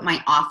can put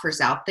my offers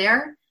out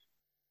there,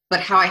 but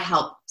how I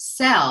help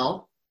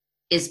sell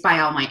is by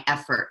all my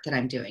effort that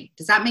I'm doing.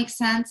 Does that make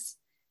sense?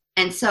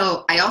 And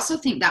so I also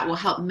think that will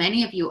help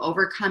many of you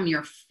overcome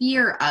your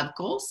fear of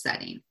goal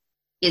setting,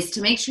 is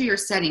to make sure you're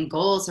setting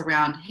goals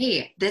around,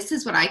 hey, this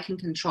is what I can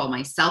control,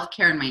 my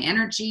self-care and my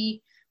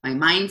energy, my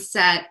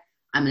mindset.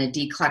 I'm going to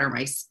declutter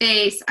my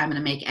space. I'm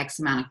going to make X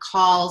amount of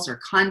calls or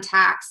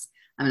contacts.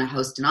 I'm going to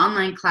host an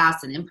online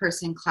class, an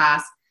in-person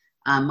class.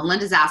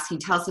 Melinda's asking,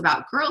 tell us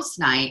about girls'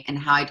 night and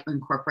how I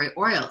incorporate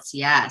oils.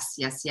 Yes.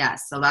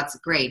 So that's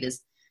great.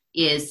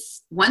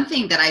 Is one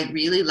thing that I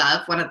really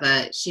love.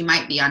 She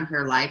might be on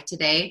her live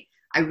today.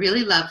 I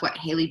really love what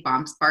Haley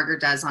Baumsbarger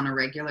does on a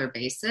regular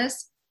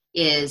basis,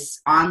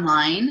 is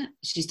online.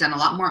 She's done a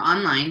lot more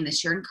online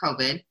this year in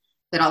COVID,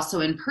 but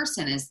also in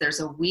person.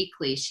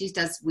 She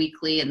does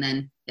weekly and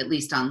then at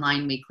least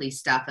online weekly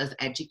stuff of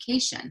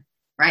education,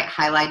 right?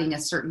 Highlighting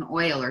a certain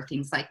oil or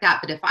things like that.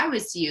 But if I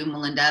was you,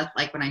 Melinda,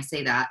 like when I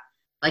say that,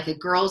 like a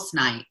girls'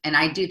 night, and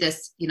I do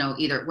this, you know,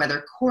 either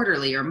whether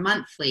quarterly or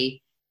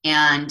monthly,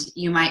 and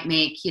you might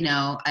make, you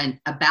know,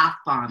 a bath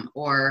bomb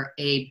or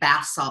a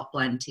bath salt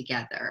blend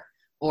together.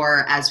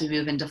 Or as we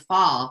move into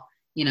fall,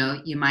 you know,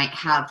 you might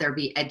have there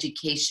be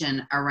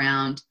education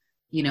around,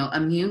 you know,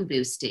 immune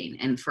boosting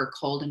and for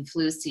cold and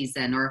flu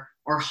season, or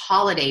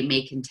holiday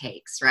make and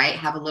takes, right?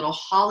 Have a little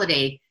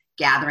holiday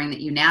gathering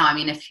that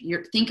if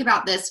you think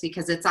about this,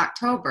 because it's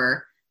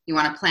October, you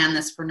want to plan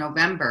this for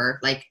November,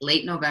 like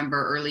late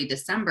November, early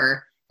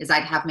December, is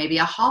I'd have maybe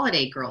a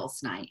holiday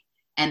girls' night.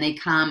 And they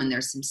come and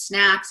there's some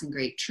snacks and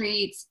great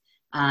treats.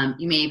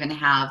 You may even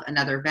have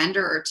another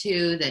vendor or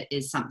two that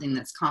is something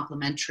that's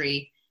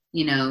complimentary,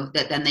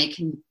 that then they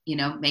can,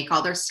 make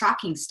all their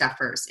stocking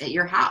stuffers at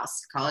your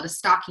house. Call it a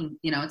stocking,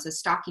 it's a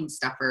stocking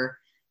stuffer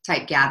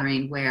type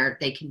gathering where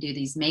they can do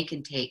these make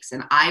and takes.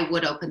 And I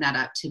would open that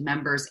up to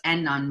members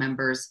and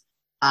non-members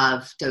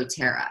of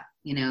doTERRA,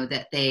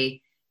 that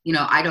they,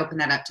 I'd open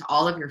that up to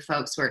all of your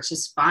folks where it's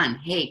just fun.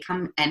 Hey,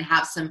 come and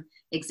have some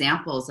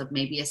examples of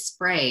maybe a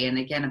spray and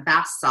again, a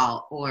bath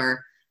salt,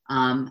 or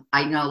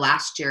I know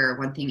last year,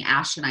 one thing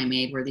Ash and I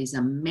made were these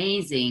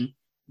amazing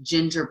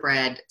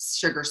gingerbread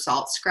sugar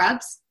salt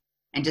scrubs,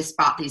 and just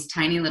bought these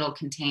tiny little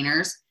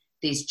containers.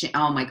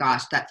 Oh my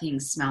gosh, that thing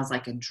smells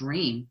like a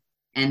dream.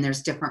 And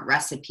there's different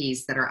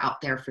recipes that are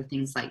out there for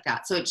things like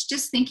that. So it's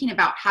just thinking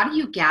about how do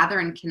you gather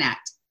and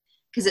connect?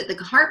 Because at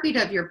the heartbeat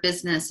of your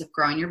business, of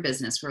growing your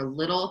business,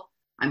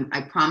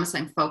 I promise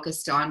I'm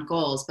focused on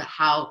goals, but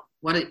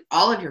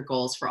all of your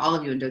goals for all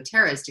of you in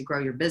doTERRA is to grow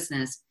your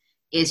business,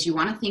 is you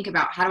want to think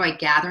about how do I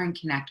gather and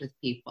connect with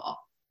people?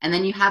 And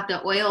then you have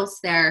the oils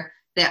there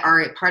that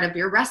are a part of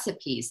your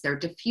recipes. They're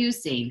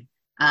diffusing.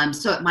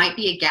 So it might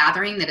be a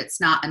gathering that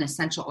it's not an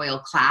essential oil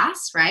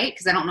class, right?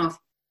 Because I don't know if,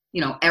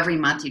 every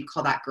month you'd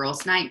call that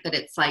girls' night, but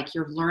it's like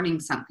you're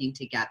learning something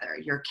together.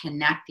 You're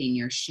connecting,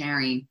 you're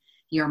sharing,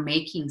 you're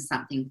making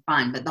something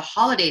fun. But the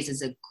holidays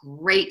is a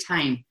great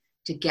time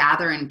to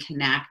gather and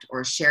connect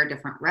or share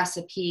different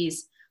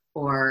recipes,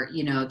 or,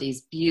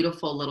 these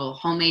beautiful little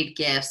homemade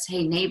gifts,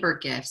 hey, neighbor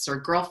gifts or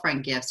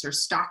girlfriend gifts or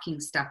stocking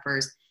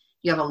stuffers.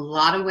 You have a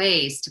lot of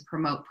ways to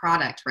promote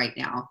product right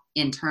now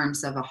in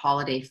terms of a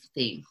holiday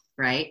theme,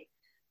 right?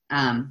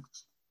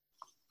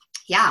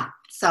 Yeah.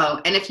 So,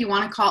 and if you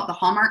want to call it the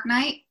Hallmark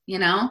night,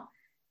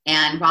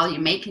 and while you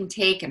make and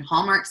take and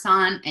Hallmark's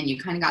on, and you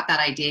kind of got that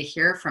idea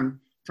here from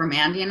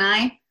Andy and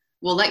I,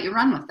 we'll let you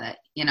run with it.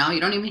 You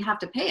don't even have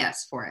to pay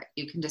us for it.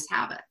 You can just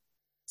have it.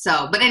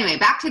 So, but anyway,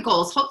 back to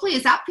goals. Hopefully,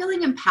 is that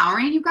feeling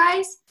empowering, you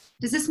guys?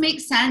 Does this make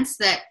sense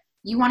that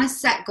you want to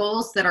set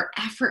goals that are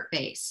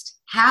effort-based,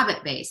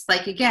 habit-based?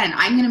 Like, again,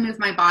 I'm going to move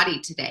my body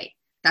today.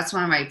 That's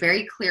one of my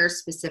very clear,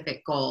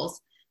 specific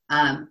goals.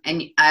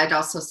 And I'd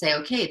also say,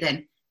 okay,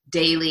 then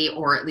daily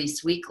or at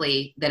least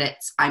weekly, that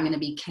I'm going to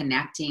be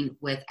connecting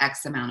with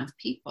X amount of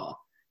people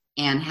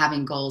and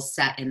having goals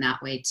set in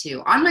that way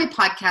too. On my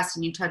podcast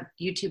and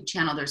YouTube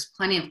channel, there's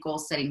plenty of goal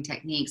setting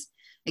techniques.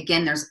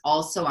 Again, there's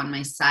also on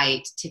my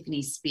site,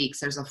 Tiffany Speaks,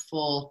 there's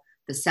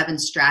the 7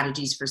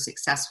 strategies for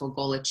successful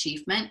goal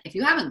achievement. If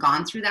you haven't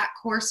gone through that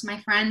course, my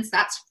friends,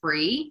 that's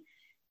free.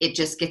 It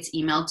just gets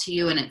emailed to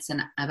you, and it's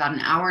about an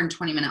hour and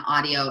 20-minute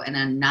audio, and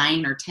a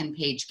 9 or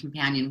 10-page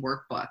companion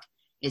workbook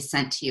is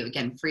sent to you,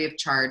 again, free of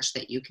charge,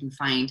 that you can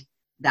find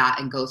that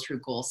and go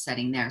through goal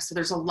setting there. So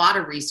there's a lot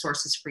of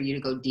resources for you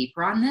to go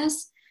deeper on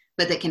this,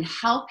 but that can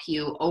help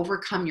you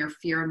overcome your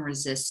fear and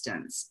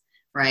resistance,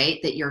 right,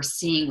 that you're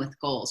seeing with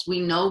goals. We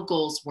know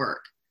goals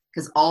work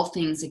because all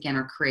things, again,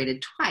 are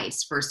created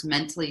twice, first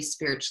mentally,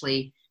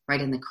 spiritually,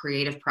 right, in the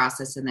creative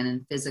process, and then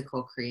in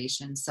physical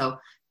creation. So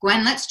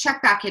Gwen, let's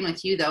check back in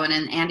with you though. And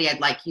then Andy, I'd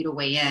like you to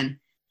weigh in.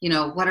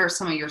 What are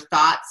some of your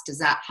thoughts? Does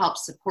that help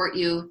support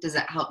you? Does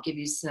that help give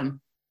you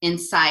some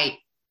insight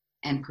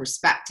and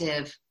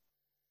perspective?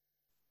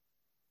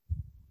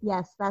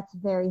 Yes, that's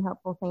very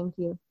helpful. Thank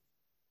you.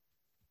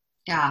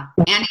 Yeah.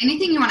 And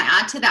anything you want to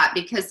add to that?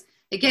 Because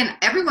again,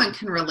 everyone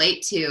can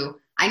relate to,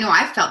 I know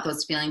I've felt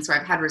those feelings where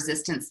I've had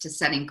resistance to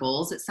setting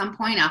goals at some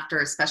point after,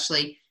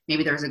 especially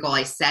maybe there was a goal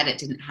I set, it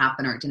didn't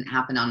happen, or it didn't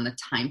happen on the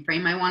time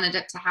frame I wanted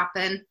it to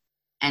happen.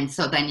 And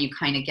so then you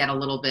kind of get a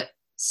little bit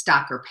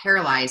stuck or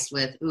paralyzed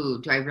with, ooh,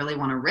 do I really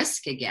want to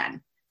risk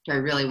again? Do I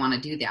really want to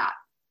do that?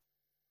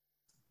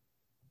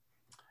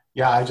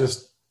 Yeah,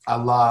 I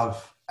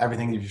love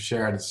everything you've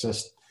shared. It's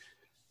just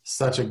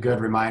such a good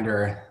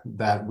reminder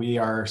that we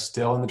are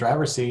still in the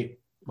driver's seat,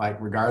 like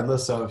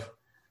regardless of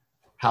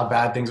how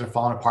bad things are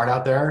falling apart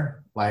out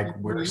there, like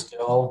we're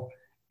still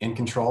in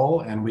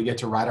control and we get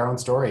to write our own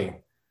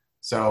story.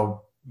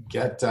 So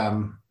get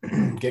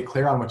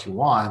clear on what you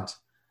want,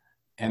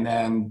 and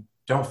then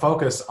don't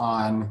focus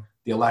on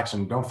the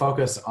election. Don't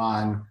focus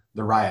on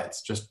the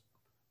riots. Just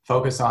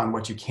focus on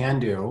what you can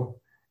do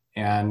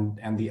and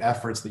the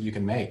efforts that you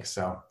can make.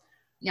 So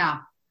yeah.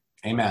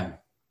 Amen.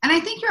 And I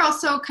think you're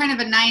also kind of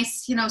a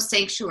nice,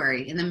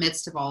 sanctuary in the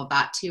midst of all of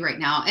that too right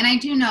now. And I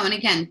do know, and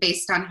again,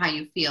 based on how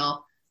you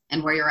feel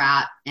and where you're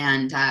at,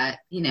 and, I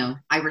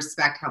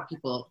respect how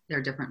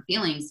their different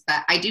feelings,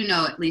 but I do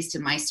know, at least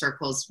in my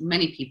circles,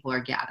 many people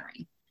are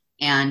gathering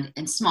and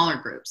in smaller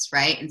groups,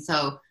 right? And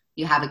so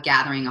you have a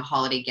gathering, a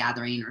holiday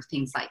gathering, or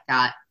things like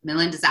that.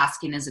 Melinda's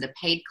asking, is it a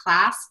paid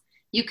class?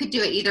 You could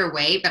do it either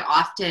way, but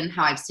often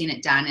how I've seen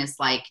it done is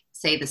like,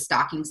 say, the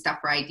stocking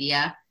stuffer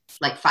idea,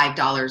 like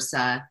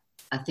 $5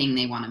 a thing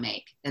they want to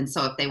make. And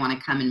so if they want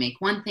to come and make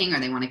one thing, or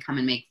they want to come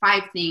and make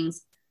 5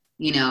 things,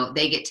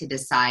 they get to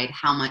decide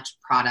how much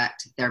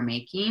product they're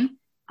making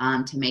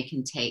to make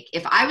and take.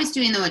 If I was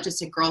doing, though,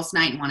 just a girls'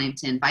 night and wanting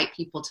to invite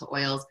people to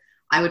oils,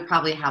 I would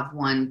probably have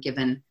one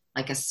given,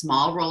 like a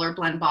small roller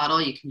blend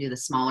bottle. You can do the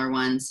smaller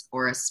ones,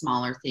 or a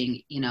smaller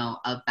thing,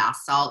 of bath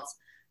salts.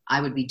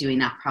 I would be doing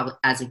that probably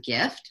as a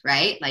gift,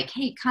 right? Like,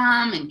 hey,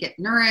 come and get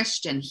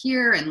nourished and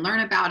hear and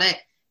learn about it.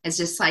 It's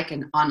just like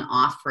an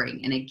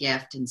offering and a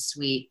gift and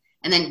sweet.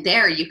 And then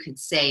there you could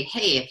say,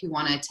 hey, if you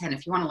want to attend,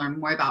 if you want to learn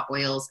more about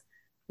oils,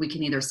 we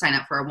can either sign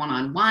up for a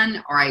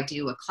one-on-one, or I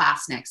do a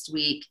class next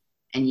week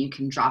and you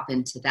can drop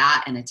into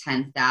that and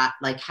attend that,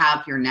 like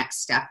have your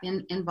next step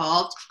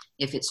involved.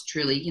 If it's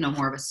truly, you know,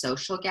 more of a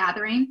social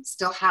gathering,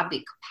 still have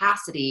the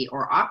capacity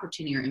or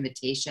opportunity or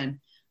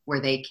invitation where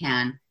they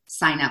can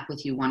sign up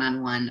with you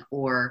one-on-one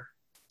or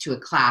to a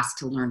class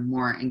to learn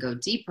more and go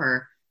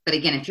deeper. But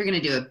again, if you're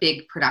going to do a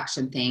big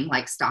production thing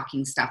like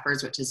stocking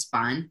stuffers, which is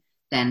fun,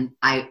 then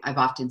I've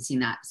often seen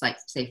that it's like,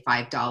 say,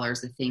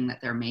 $5 a thing that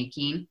they're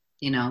making,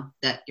 you know,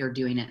 that you're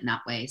doing it in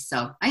that way.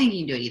 So I think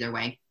you can do it either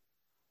way.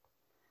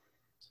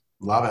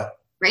 Love it.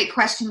 Great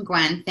question,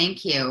 Gwen.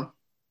 Thank you.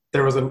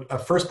 There was a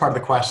first part of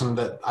the question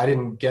that I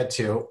didn't get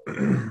to,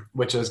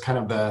 which is kind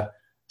of the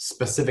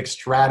specific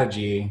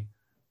strategy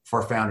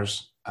for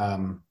founders,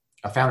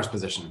 a founder's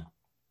position.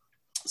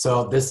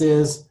 So this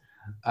is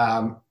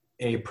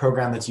a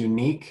program that's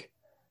unique.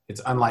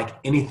 It's unlike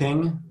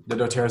anything that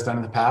doTERRA has done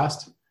in the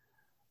past.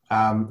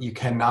 You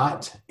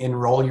cannot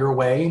enroll your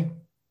way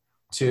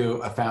to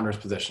a founder's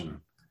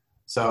position.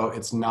 So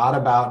it's not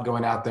about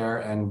going out there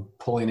and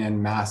pulling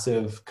in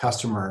massive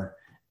customer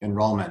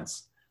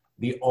enrollments.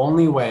 The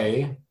only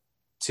way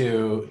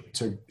to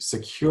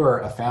secure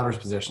a founder's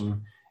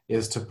position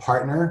is to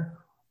partner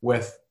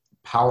with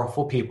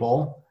powerful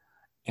people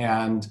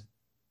and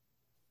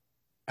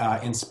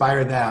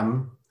inspire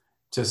them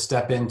to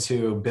step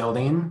into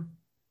building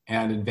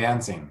and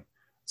advancing.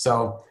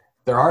 So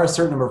there are a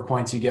certain number of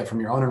points you get from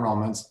your own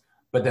enrollments,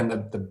 but then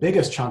the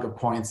biggest chunk of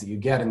points that you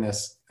get in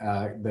this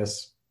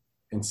this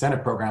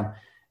incentive program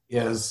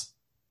is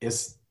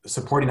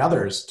supporting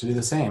others to do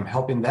the same,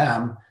 helping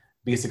them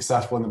be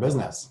successful in the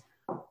business.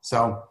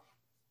 So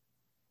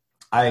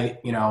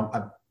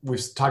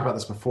we've talked about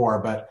this before,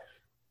 but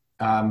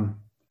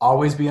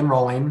always be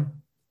enrolling,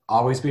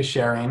 always be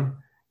sharing.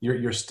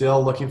 You're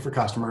still looking for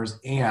customers,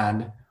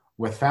 and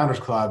with Founders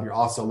Club, you're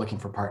also looking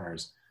for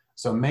partners.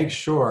 So make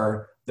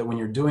sure that when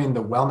you're doing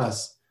the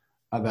wellness,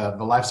 the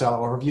lifestyle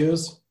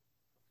overviews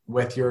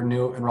with your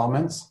new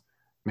enrollments,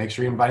 make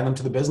sure you're inviting them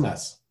to the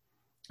business.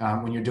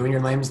 When you're doing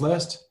your names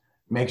list,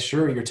 make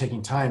sure you're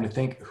taking time to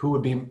think who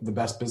would be the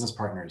best business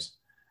partners.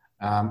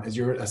 As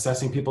you're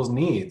assessing people's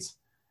needs,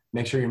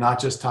 make sure you're not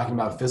just talking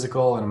about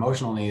physical and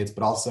emotional needs,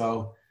 but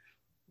also,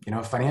 you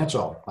know,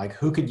 financial, like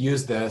who could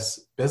use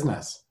this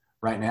business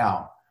right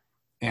now.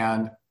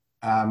 And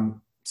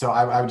so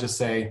I would just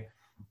say,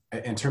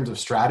 in terms of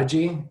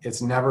strategy,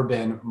 it's never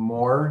been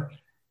more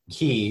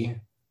key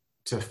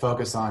to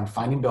focus on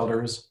finding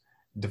builders,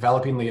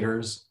 developing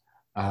leaders,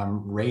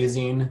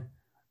 raising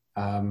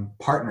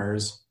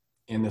partners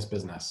in this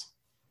business.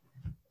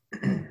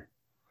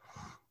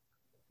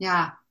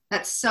 Yeah,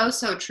 that's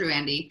so true,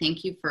 Andy.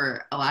 Thank you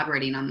for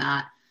elaborating on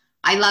that.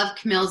 I love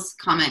Camille's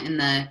comment in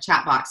the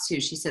chat box too.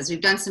 She says, we've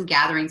done some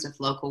gatherings with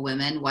local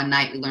women. One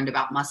night we learned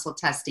about muscle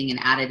testing and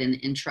added an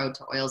intro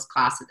to oils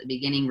class at the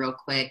beginning real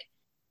quick.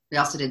 We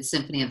also did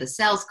Symphony of the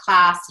Sales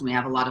class, and we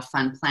have a lot of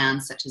fun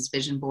plans such as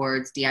vision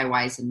boards,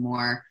 DIYs, and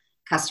more.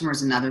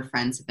 Customers and other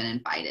friends have been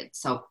invited.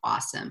 So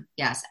awesome.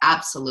 Yes,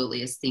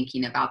 absolutely, is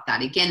thinking about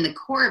that. Again, the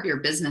core of your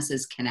business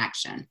is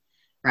connection,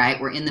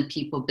 right? We're in the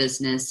people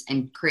business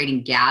and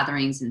creating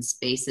gatherings and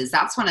spaces.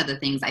 That's one of the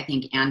things I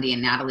think Andy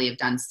and Natalie have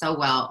done so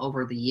well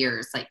over the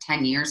years, like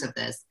 10 years of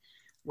this,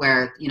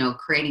 where, you know,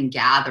 creating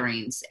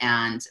gatherings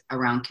and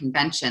around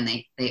convention,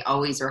 they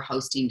always are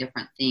hosting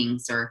different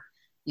things or,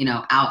 you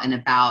know, out and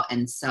about.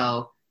 And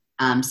so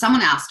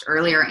someone asked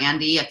earlier,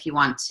 Andy, if you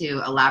want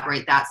to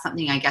elaborate that,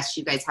 something, I guess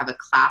you guys have a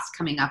class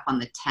coming up on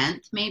the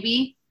 10th,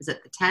 maybe? Is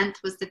it the 10th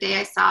was the day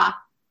I saw?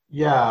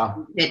 Yeah.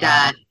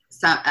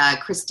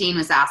 Christine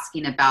was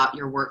asking about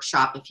your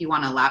workshop, if you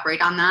want to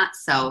elaborate on that.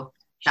 So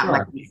that Sure.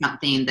 might be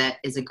something that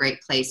is a great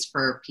place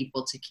for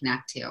people to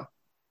connect to.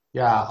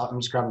 Yeah,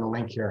 I'm just grabbing the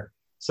link here.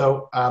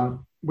 So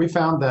we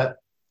found that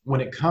when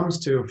it comes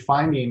to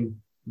finding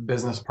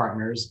business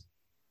partners,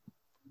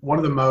 one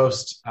of the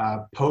most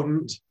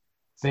potent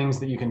things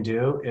that you can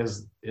do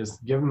is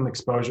give them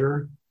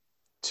exposure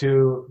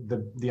to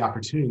the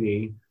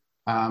opportunity.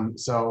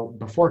 So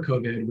before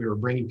COVID, we were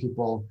bringing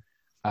people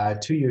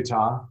to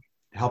Utah,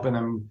 helping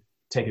them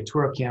take a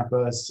tour of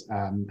campus,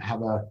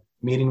 have a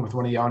meeting with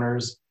one of the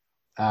owners.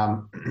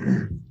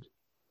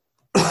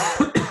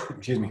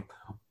 Excuse me.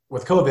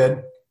 With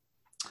COVID,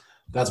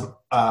 that's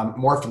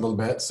morphed a little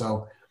bit.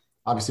 So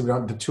obviously we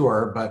don't have the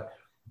tour, but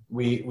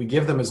we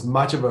give them as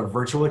much of a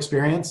virtual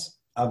experience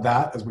of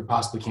that as we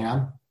possibly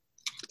can.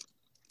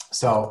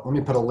 So let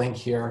me put a link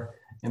here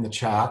in the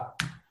chat.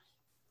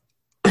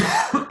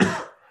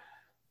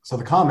 So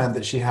the comment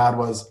that she had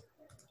was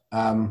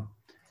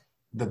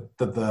the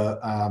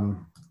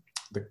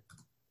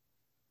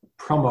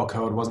promo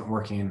code wasn't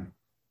working.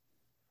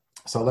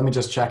 So let me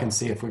just check and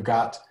see if we've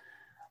got,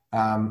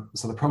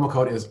 so the promo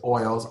code is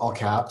OILS, all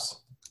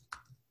caps.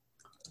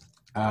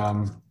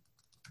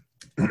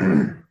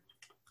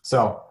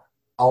 So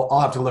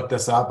I'll have to look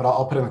this up, but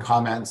I'll put in the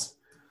comments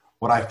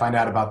what I find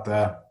out about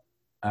the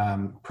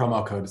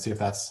promo code to see if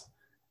that's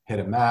hit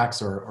at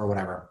max or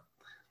whatever.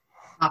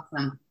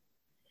 Awesome.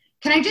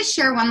 Can I just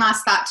share one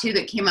last thought too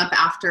that came up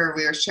after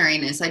we were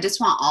sharing is I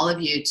just want all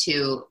of you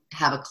to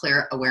have a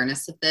clear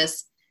awareness of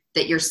this,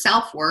 that your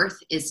self-worth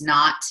is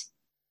not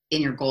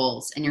in your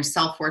goals and your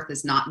self-worth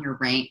is not in your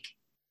rank.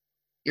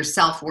 Your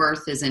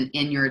self-worth isn't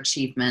in your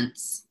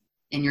achievements,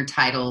 in your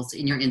titles,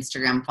 in your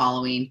Instagram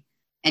following.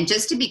 And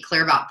just to be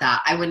clear about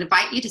that, I would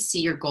invite you to see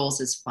your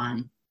goals as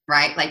fun,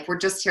 right? Like we're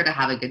just here to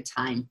have a good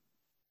time.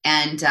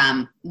 And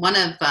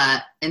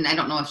and I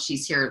don't know if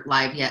she's here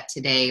live yet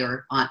today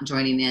or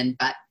joining in,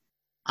 but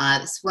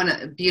it's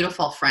a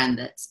beautiful friend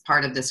that's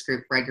part of this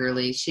group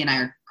regularly. She and I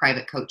are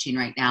private coaching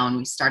right now, and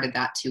we started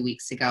that 2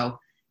 weeks ago.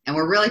 And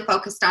we're really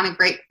focused on a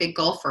great big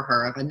goal for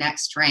her of a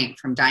next rank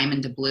from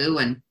diamond to blue.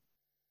 And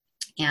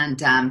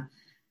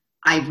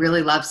I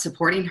really love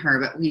supporting her,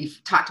 but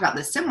we've talked about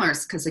the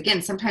similars because,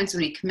 again, sometimes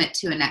when we commit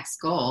to a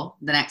next goal,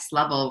 the next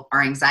level,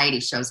 our anxiety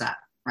shows up,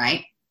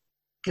 right?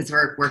 Because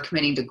we're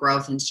committing to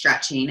growth and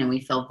stretching and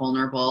we feel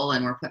vulnerable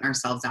and we're putting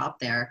ourselves out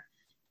there.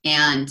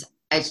 And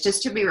it's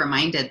just to be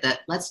reminded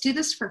that let's do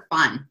this for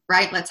fun,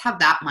 right? Let's have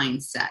that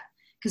mindset.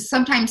 Because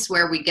sometimes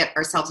where we get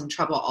ourselves in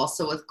trouble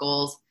also with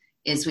goals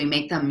is we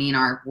make them mean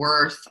our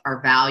worth,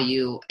 our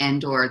value,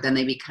 or then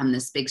they become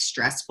this big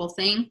stressful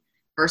thing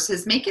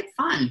versus make it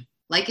fun.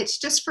 Like it's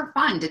just for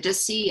fun to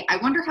just see, I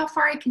wonder how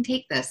far I can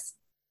take this.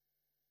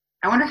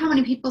 I wonder how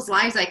many people's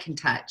lives I can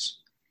touch.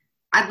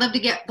 I'd love to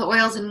get the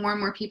oils in more and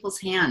more people's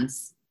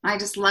hands. I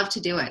just love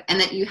to do it. And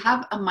that you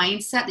have a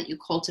mindset that you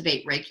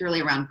cultivate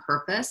regularly around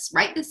purpose.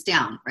 Write this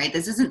down, right?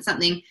 This isn't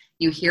something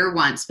you hear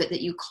once, but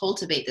that you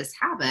cultivate this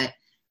habit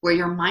where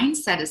your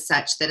mindset is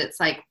such that it's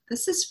like,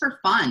 this is for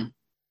fun,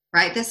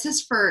 right? This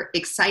is for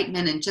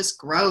excitement and just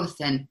growth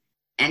and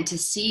to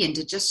see and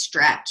to just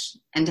stretch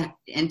and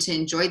to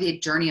enjoy the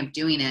journey of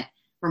doing it.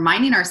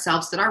 Reminding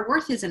ourselves that our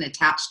worth isn't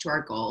attached to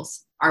our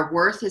goals. Our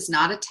worth is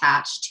not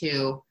attached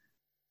to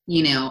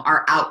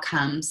our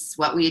outcomes,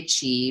 what we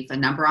achieve, a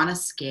number on a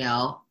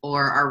scale,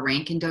 or our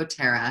rank in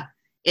doTERRA.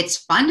 It's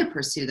fun to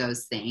pursue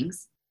those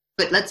things,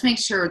 but let's make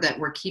sure that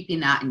we're keeping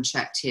that in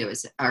check too,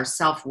 is our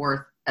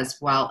self-worth as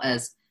well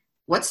as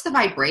what's the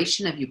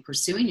vibration of you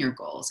pursuing your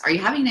goals? Are you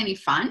having any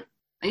fun?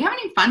 Are you having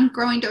any fun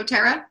growing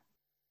doTERRA?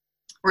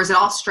 Or is it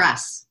all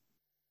stress?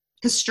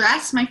 Because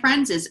stress, my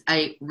friends, is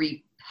a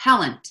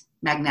repellent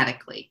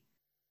magnetically.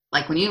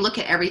 Like when you look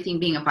at everything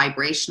being a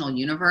vibrational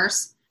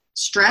universe,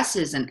 stress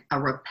is a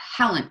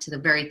repellent to the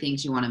very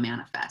things you want to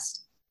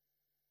manifest.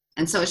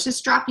 And so it's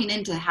just dropping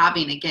into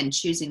having, again,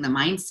 choosing the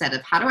mindset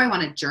of how do I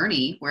want to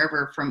journey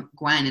wherever from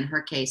Gwen, in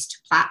her case, to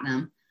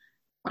platinum.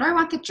 What do I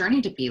want the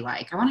journey to be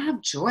like? I want to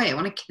have joy. I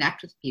want to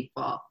connect with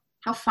people.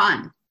 How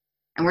fun.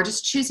 And we're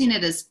just choosing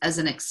it as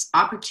an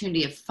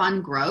opportunity of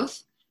fun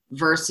growth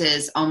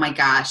versus, oh my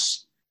gosh,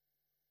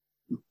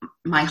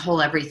 my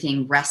whole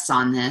everything rests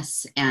on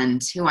this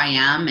and who I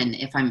am and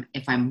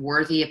if I'm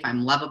worthy, if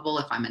I'm lovable,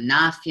 if I'm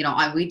enough,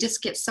 we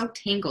just get so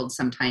tangled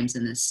sometimes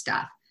in this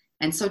stuff.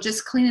 And so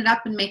just clean it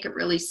up and make it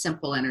really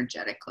simple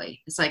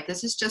energetically. It's like,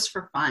 this is just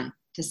for fun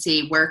to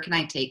see where can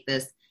I take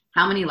this?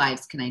 How many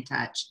lives can I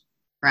touch?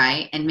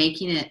 Right? And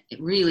making it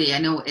really, I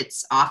know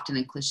it's often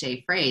a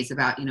cliche phrase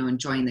about,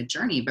 enjoying the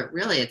journey, but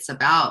really it's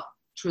about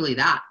truly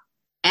that.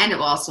 And it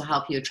will also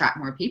help you attract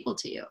more people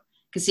to you.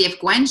 Because see, if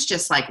Gwen's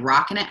just like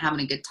rocking it,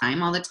 having a good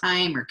time all the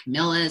time, or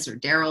Camille is, or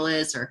Daryl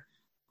is,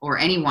 or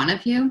any one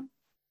of you,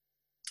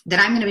 then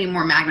I'm going to be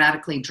more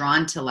magnetically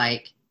drawn to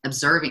like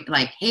observing,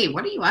 like, hey,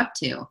 what are you up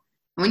to? And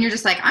when you're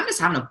just like, I'm just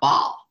having a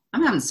ball.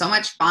 I'm having so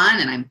much fun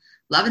and I'm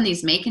loving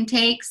these make and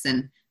takes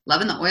and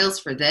loving the oils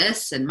for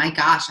this. And my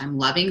gosh, I'm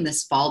loving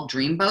this fall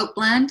dreamboat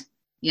blend.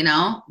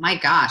 My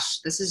gosh,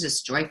 this is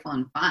just joyful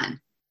and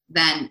fun.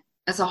 Then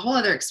it's a whole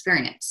other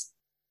experience.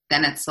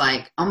 Then it's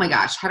like, oh my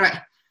gosh, how do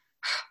I...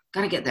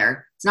 Got to get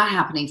there. It's not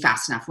happening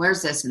fast enough.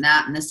 Where's this and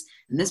that and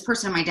this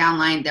person in my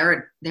downline?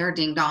 They're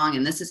ding dong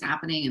and this is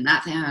happening and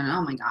that thing. And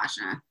oh my gosh,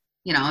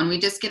 and we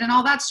just get in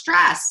all that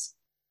stress.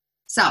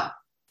 So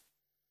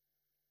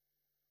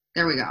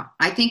there we go.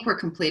 I think we're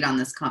complete on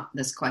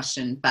this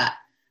question, but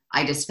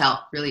I just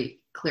felt really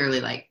clearly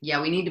like, yeah,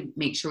 we need to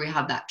make sure we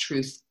have that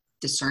truth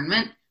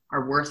discernment.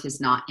 Our worth is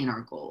not in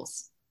our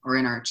goals or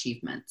in our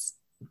achievements.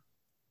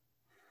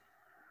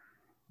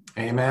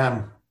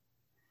 Amen.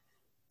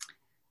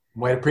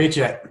 Way to preach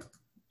it.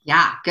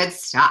 Yeah, good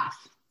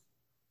stuff.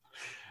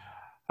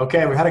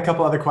 Okay, we had a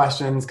couple other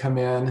questions come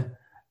in.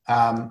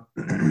 On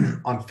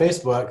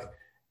Facebook,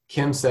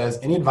 Kim says,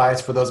 any advice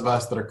for those of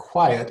us that are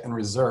quiet and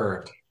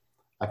reserved?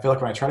 I feel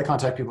like when I try to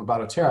contact people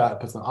about doTERRA,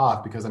 it puts them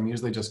off because I'm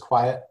usually just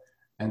quiet,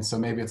 and so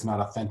maybe it's not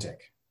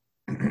authentic.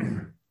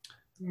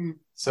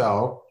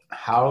 So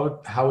how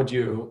would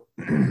you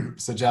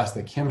suggest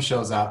that Kim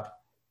shows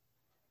up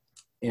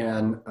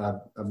in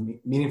a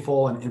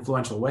meaningful and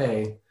influential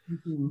way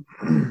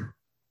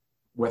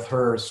with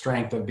her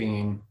strength of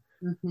being,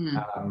 I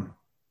don't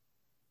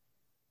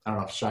know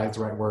if shy is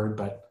the right word,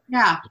 but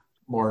yeah,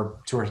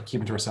 more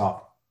keeping to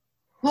herself?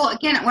 Well,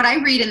 again, what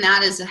I read in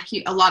that is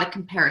a lot of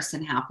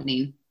comparison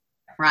happening,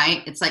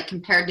 right? It's like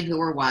compared to who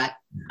or what.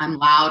 I'm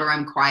loud or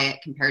I'm quiet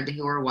compared to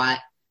who or what.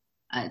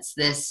 It's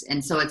this.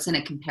 And so it's in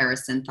a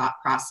comparison thought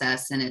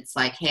process. And it's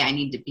like, hey, I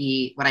need to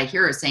be, what I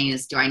hear her saying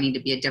is, do I need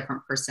to be a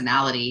different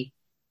personality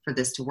for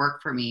this to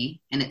work for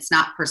me? And it's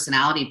not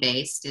personality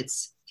based,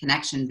 it's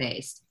connection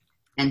based.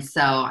 And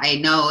so I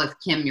know if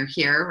Kim, you're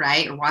here,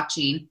 right, or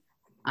watching,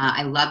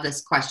 I love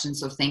this question.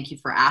 So thank you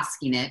for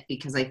asking it,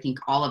 because I think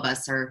all of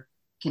us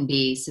can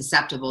be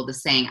susceptible to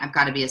saying, I've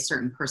got to be a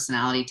certain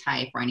personality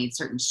type, or I need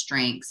certain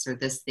strengths, or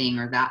this thing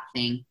or that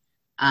thing.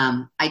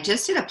 I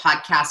just did a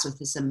podcast with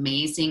this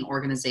amazing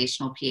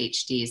organizational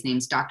PhD. His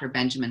name's Dr.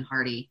 Benjamin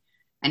Hardy.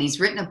 And he's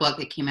written a book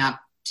that came out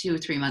 2 or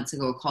 3 months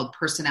ago called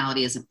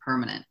Personality Isn't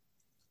Permanent.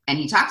 And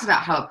he talks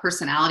about how a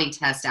personality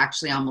test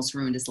actually almost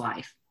ruined his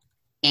life.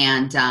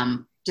 And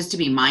just to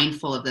be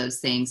mindful of those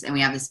things. And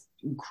we have this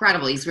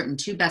incredible, he's written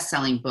 2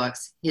 best-selling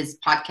books. His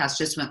podcast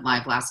just went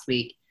live last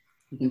week.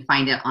 You can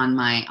find it on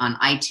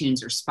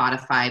iTunes or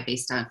Spotify,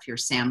 based on if you're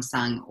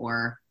Samsung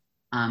or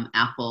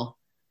Apple.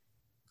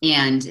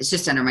 And it's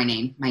just under my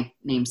name. My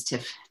name's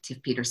Tiff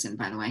Peterson,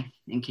 by the way,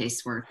 in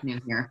case we're new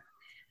here.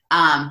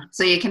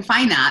 So you can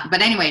find that.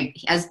 But anyway,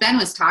 as Ben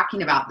was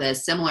talking about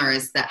this, similar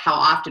is that how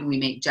often we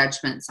make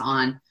judgments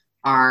on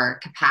our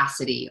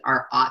capacity,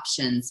 our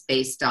options,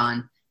 based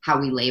on how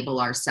we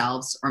label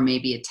ourselves, or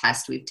maybe a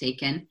test we've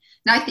taken.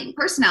 Now, I think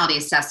personality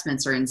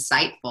assessments are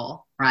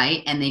insightful,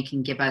 right? And they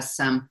can give us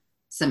some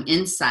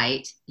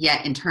insight,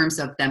 yet in terms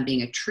of them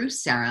being a truth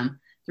serum,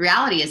 the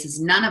reality is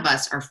none of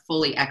us are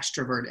fully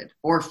extroverted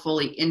or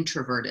fully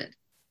introverted,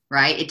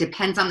 right? It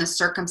depends on the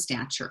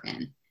circumstance you're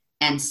in.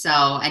 And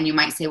so, and you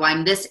might say, well,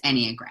 I'm this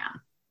Enneagram,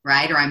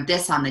 right? Or I'm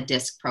this on the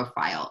DISC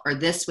profile, or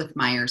this with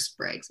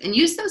Myers-Briggs, and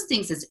use those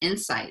things as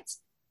insights,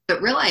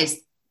 but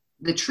realize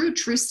the true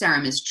truth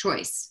serum is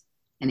choice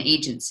and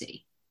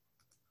agency.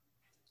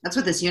 That's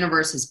what this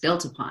universe is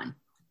built upon,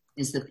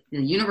 is the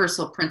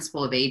universal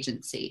principle of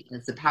agency,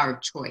 is the power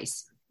of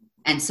choice.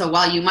 And so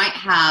while you might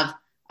have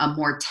a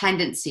more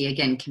tendency,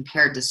 again,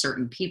 compared to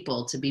certain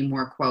people, to be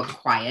more, quote,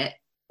 quiet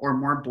or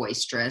more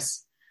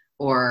boisterous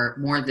or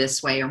more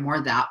this way or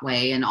more that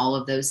way, and all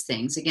of those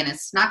things. Again,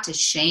 it's not to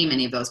shame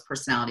any of those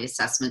personality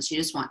assessments. You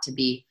just want to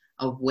be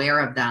aware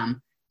of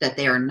them, that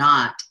they are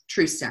not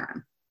truth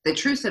serum. The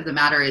truth of the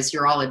matter is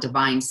you're all a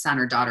divine son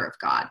or daughter of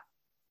God,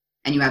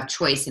 and you have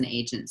choice and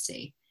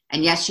agency.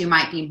 And yes, you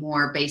might be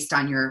more based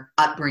on your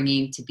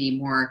upbringing to be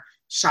more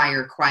shy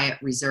or quiet,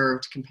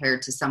 reserved,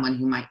 compared to someone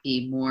who might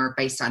be more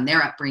based on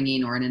their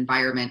upbringing or an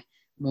environment,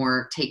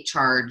 more take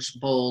charge,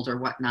 bold, or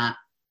whatnot.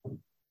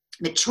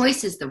 But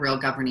choice is the real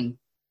governing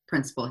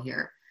principle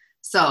here.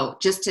 So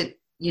just to,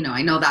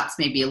 I know that's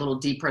maybe a little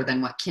deeper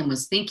than what Kim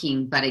was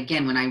thinking, but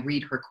again, when I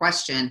read her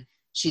question,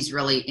 she's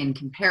really in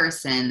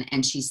comparison,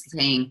 and she's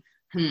saying,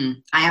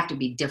 I have to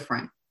be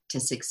different to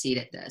succeed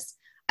at this.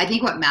 I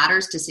think what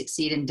matters to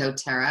succeed in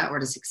doTERRA or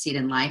to succeed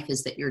in life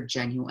is that you're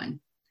genuine,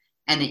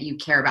 and that you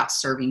care about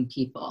serving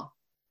people,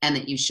 and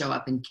that you show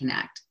up and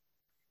connect.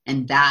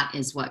 And that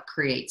is what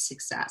creates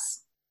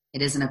success.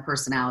 It isn't a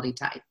personality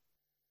type.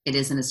 It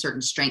isn't a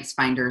certain strengths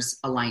finders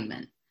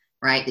alignment,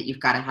 right? That you've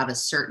got to have a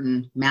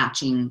certain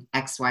matching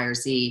X, Y, or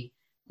Z,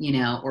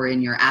 or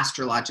in your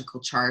astrological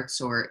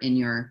charts, or in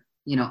your,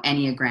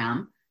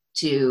 Enneagram,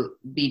 to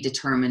be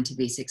determined to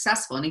be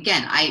successful. And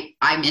again,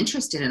 I'm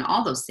interested in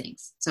all those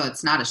things. So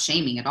it's not a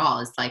shaming at all.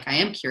 It's like, I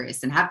am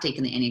curious and have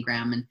taken the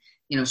Enneagram and,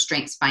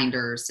 strengths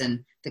finders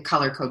and the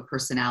color code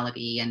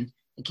personality. And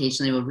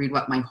occasionally we'll read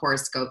what my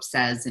horoscope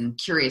says, and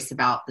curious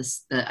about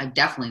this. I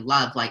definitely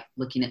love like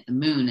looking at the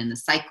moon and the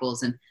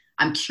cycles, and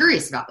I'm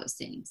curious about those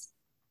things.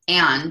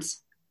 And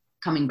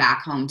coming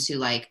back home to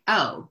like,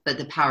 oh, but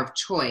the power of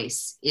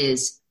choice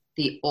is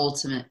the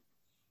ultimate,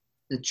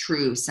 the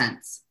true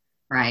sense,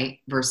 right?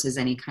 Versus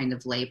any kind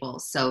of label.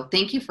 So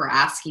thank you for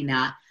asking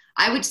that.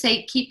 I would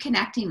say keep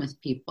connecting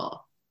with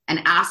people and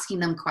asking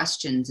them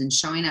questions and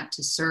showing up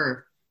to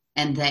serve.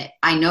 And that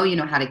I know you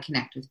know how to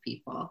connect with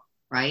people,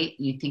 right?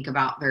 You think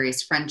about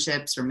various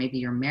friendships, or maybe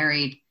you're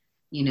married,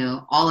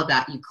 all of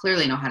that, you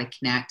clearly know how to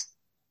connect.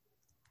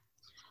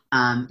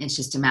 It's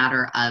just a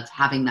matter of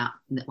having that.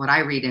 What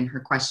I read in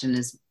her question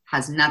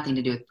has nothing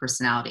to do with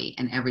personality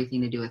and everything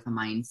to do with a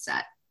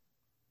mindset.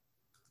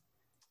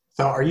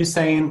 So are you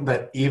saying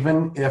that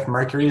even if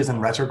Mercury is in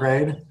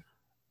retrograde,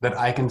 that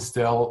I can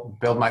still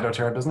build my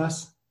doTERRA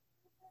business?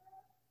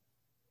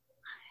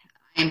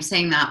 I'm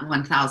saying that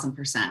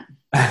 1,000%.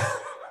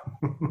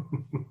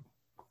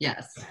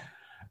 Yes.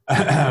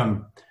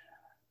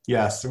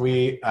 Yes,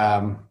 we've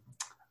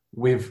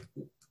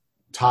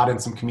taught in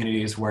some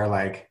communities where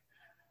like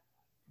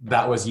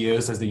that was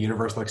used as the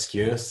universal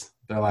excuse.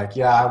 They're like,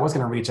 yeah, I was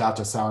going to reach out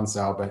to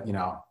so-and-so, but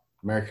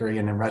Mercury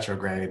and in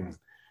retrograde, and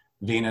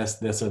Venus,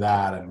 this or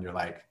that. And you're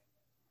like,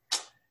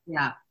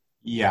 yeah.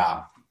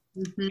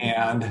 Mm-hmm.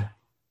 And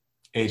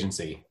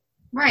agency.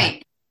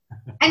 Right.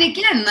 And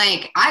again,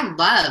 like I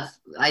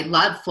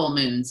love full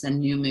moons and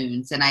new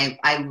moons. And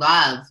I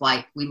love,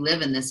 like, we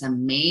live in this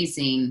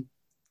amazing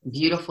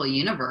beautiful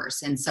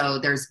universe. And so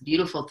there's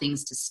beautiful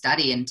things to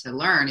study and to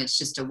learn. It's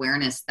just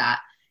awareness that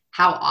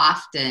how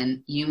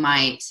often you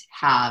might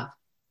have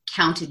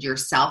counted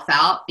yourself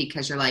out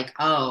because you're like,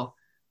 oh,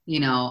 you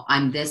know,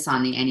 I'm this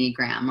on the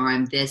Enneagram, or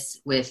I'm this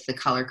with the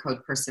color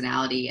code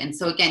personality. And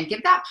so again,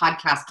 give that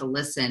podcast a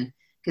listen,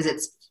 because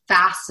it's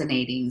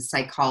fascinating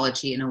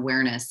psychology and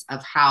awareness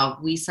of how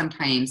we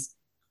sometimes,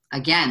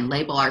 again,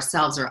 label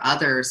ourselves or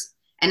others.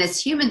 And as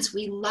humans,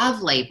 we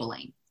love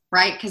labeling,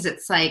 right? Because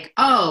it's like,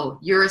 oh,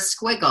 you're a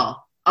squiggle.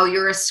 Oh,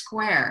 you're a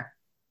square.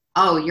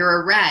 Oh,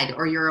 you're a red,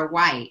 or you're a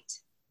white,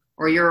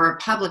 or you're a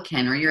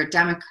Republican, or you're a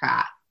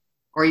Democrat,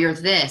 or you're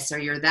this, or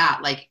you're that.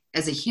 Like,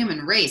 as a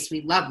human race,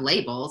 we love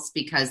labels,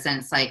 because then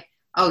it's like,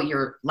 oh,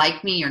 you're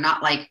like me, you're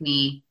not like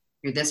me,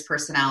 you're this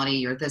personality,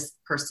 you're this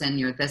person,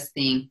 you're this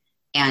thing.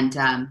 And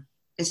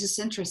it's just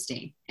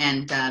interesting.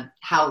 And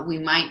how we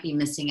might be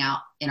missing out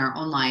in our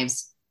own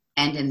lives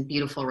and in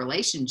beautiful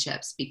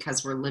relationships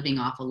because we're living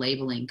off a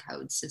labeling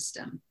code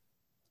system.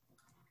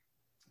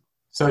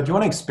 So do you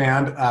want to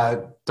expand?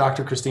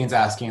 Dr. Christine's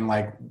asking,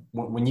 like,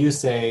 when you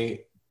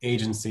say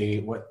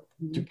agency,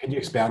 can you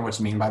expand what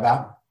you mean by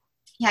that?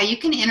 Yeah, you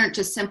can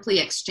just simply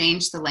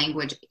exchange the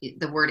language,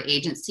 the word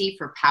agency,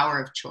 for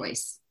power of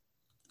choice.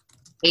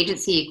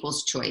 Agency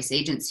equals choice.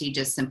 Agency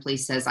just simply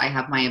says I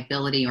have my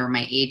ability or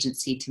my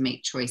agency to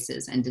make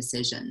choices and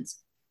decisions,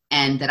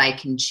 and that I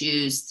can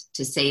choose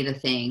to say the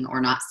thing or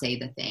not say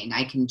the thing.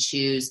 I can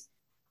choose,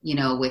 you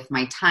know, with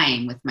my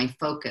time, with my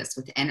focus,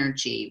 with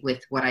energy,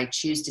 with what I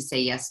choose to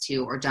say yes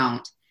to or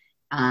don't,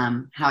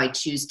 how I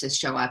choose to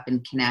show up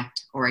and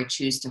connect, or I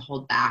choose to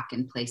hold back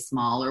and play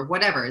small, or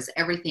whatever.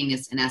 Everything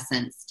is in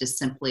essence just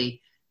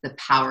simply the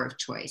power of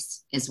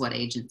choice is what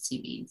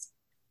agency means.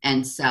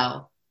 And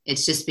so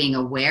it's just being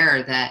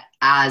aware that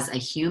as a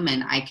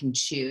human, I can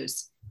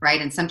choose, right?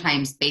 And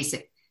sometimes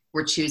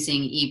we're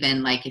choosing,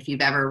 even like if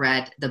you've ever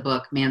read the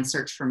book Man's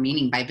Search for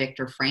Meaning by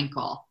Viktor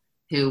Frankl,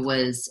 who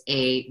was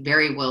a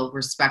very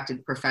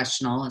well-respected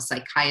professional, a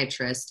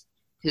psychiatrist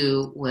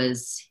who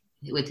was,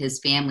 with his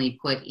family,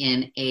 put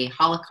in a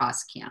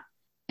Holocaust camp.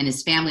 And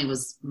his family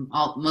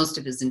most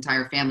of his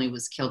entire family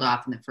was killed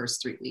off in the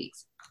first 3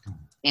 weeks.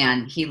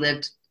 And he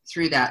lived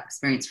through that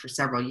experience for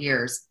several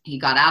years. He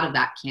got out of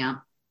that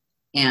camp,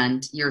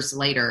 and years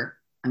later,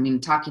 I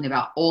mean, talking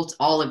about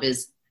all of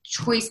his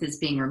choices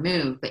being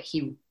removed, but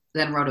he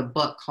then wrote a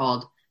book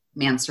called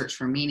Man's Search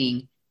for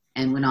Meaning,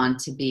 and went on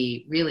to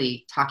be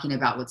really talking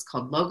about what's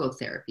called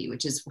logotherapy,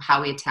 which is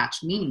how we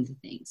attach meaning to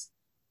things.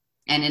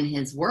 And in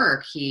his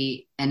work,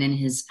 and in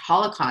his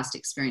Holocaust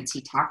experience,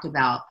 he talked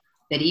about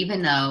that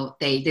even though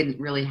they didn't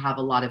really have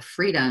a lot of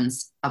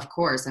freedoms, of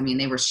course, I mean,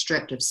 they were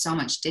stripped of so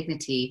much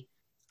dignity.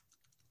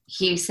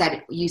 He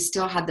said, you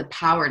still had the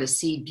power to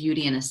see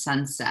beauty in a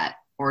sunset,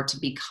 or to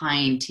be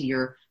kind to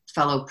your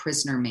fellow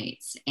prisoner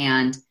mates,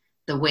 and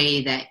the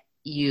way that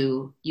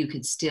you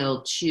could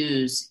still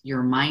choose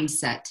your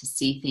mindset to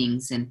see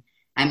things. And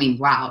I mean,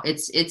 wow,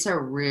 it's a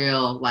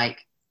real,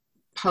 like,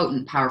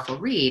 potent, powerful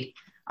read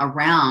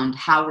around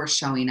how we're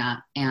showing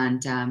up,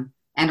 and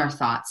our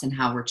thoughts, and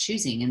how we're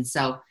choosing. And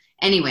so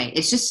anyway,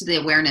 it's just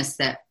the awareness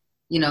that,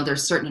 you know,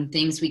 there's certain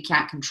things we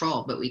can't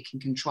control, but we can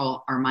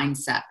control our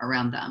mindset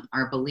around them,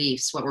 our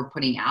beliefs, what we're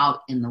putting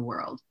out in the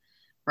world,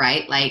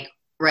 right? Like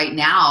right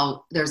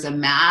now, there's a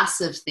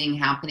massive thing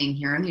happening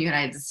here in the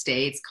United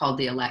States called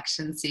the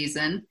election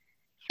season.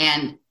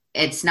 And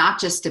it's not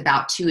just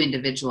about two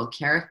individual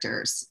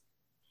characters,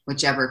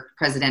 whichever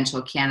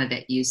presidential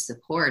candidate you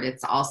support.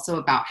 It's also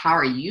about, how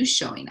are you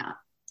showing up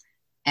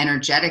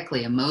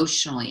energetically,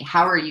 emotionally?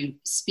 How are you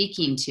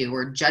speaking to,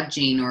 or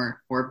judging,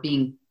 or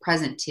being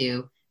present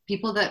to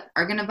people that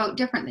are going to vote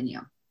different than you?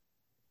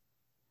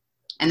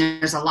 And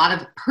there's a lot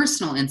of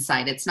personal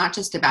insight. It's not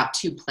just about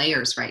two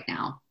players right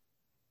now.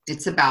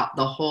 It's about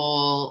the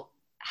whole,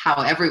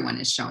 how everyone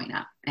is showing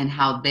up and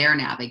how they're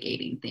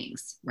navigating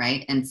things,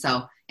 right? And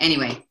so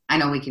anyway, I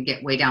know we could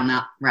get way down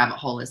that rabbit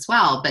hole as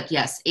well, but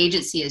yes,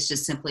 agency is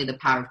just simply the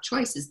power of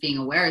choice, is being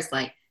aware, is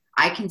like,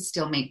 I can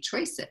still make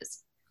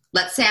choices.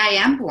 Let's say I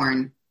am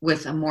born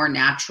with a more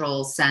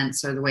natural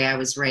sense, or the way I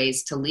was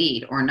raised, to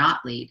lead or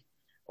not lead.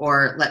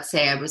 Or let's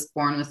say I was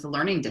born with a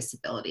learning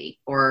disability,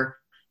 or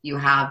you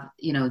have,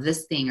 you know,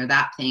 this thing or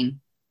that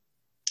thing.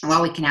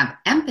 While we can have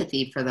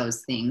empathy for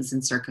those things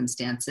and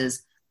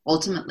circumstances,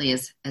 ultimately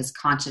as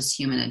conscious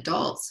human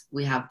adults,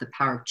 we have the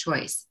power of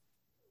choice,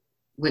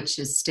 which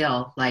is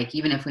still, like,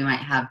 even if we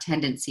might have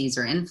tendencies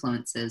or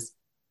influences,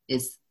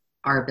 is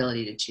our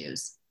ability to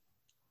choose.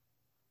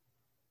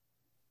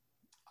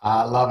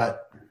 I love it.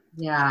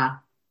 Yeah.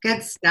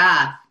 Good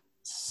stuff.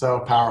 So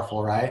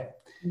powerful, right?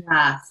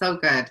 Yeah. So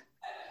good.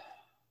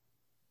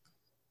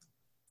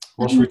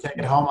 Well, should we take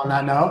it home on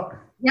that note?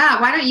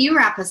 Yeah, why don't you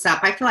wrap us up?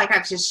 I feel like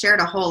I've just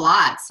shared a whole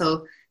lot.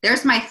 So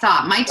there's my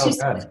thought. My two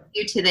steps for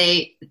you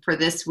today for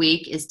this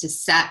week is to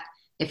set,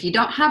 if you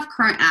don't have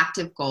current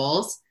active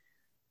goals,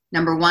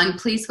 number one,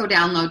 please go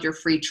download your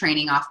free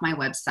training off my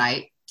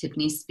website,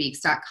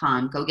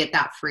 tiffanyspeaks.com. Go get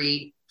that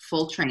free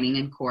full training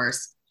and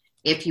course.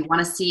 If you want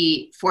to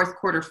see fourth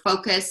quarter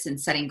focus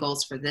and setting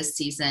goals for this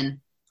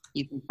season,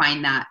 You can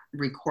find that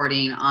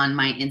recording on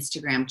my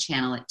Instagram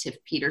channel at Tiff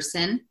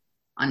Peterson.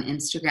 On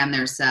Instagram,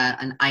 there's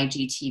an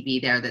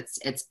IGTV there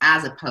it's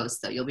as a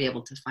post, so you'll be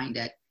able to find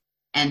it.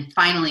 And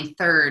finally,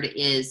 third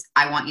is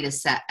I want you to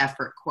set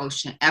effort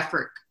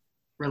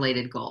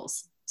related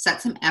goals.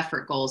 Set some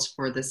effort goals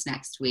for this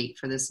next week,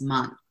 for this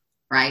month,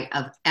 right?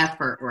 Of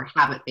effort or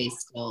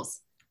habit-based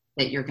goals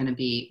that you're going to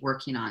be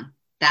working on.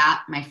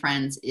 That, my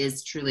friends,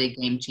 is truly a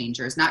game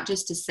changer. It's not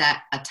just to set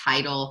a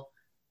title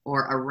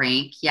or a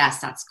rank. Yes,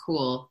 that's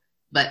cool,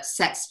 but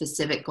set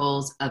specific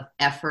goals of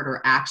effort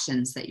or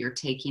actions that you're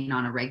taking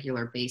on a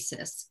regular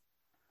basis.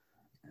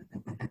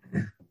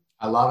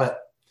 I love it.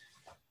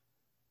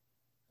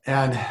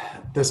 And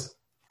this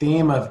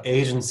theme of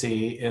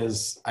agency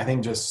is, I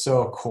think, just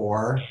so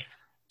core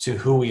to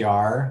who we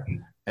are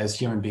as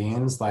human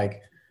beings.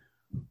 Like,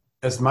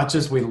 as much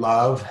as we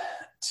love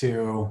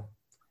to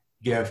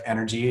give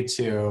energy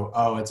to,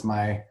 oh, it's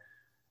my,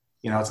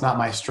 it's not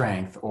my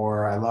strength,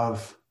 or I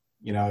love,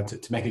 to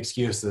make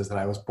excuses that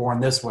I was born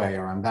this way,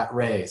 or I'm that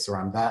race, or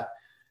I'm that,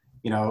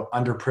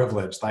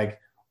 underprivileged. Like,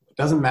 it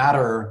doesn't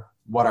matter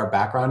what our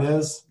background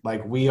is.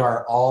 Like, we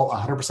are all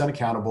 100%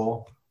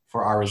 accountable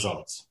for our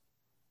results.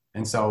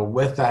 And so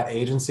with that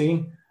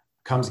agency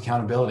comes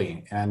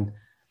accountability. And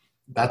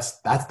that's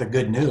the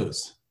good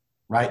news,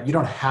 right? You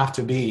don't have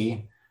to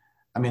be,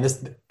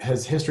 this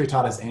has history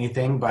taught us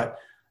anything, but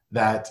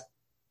that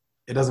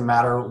it doesn't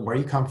matter where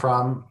you come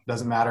from. It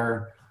doesn't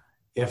matter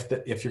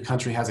if your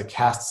country has a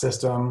caste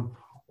system,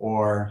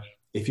 or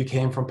if you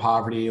came from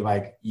poverty.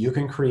 Like, you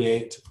can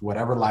create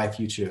whatever life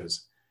you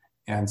choose.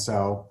 And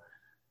so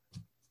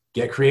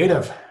get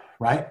creative,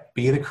 right?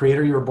 Be the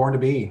creator you were born to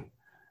be.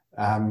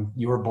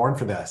 You were born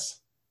for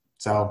this.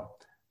 So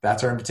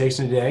that's our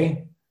invitation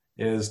today,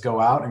 is go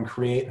out and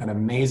create an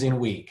amazing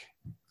week.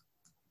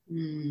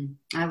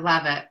 I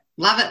love it.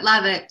 Love it.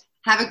 Love it.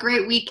 Have a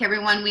great week,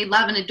 everyone. We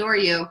love and adore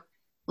you.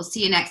 We'll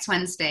see you next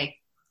Wednesday.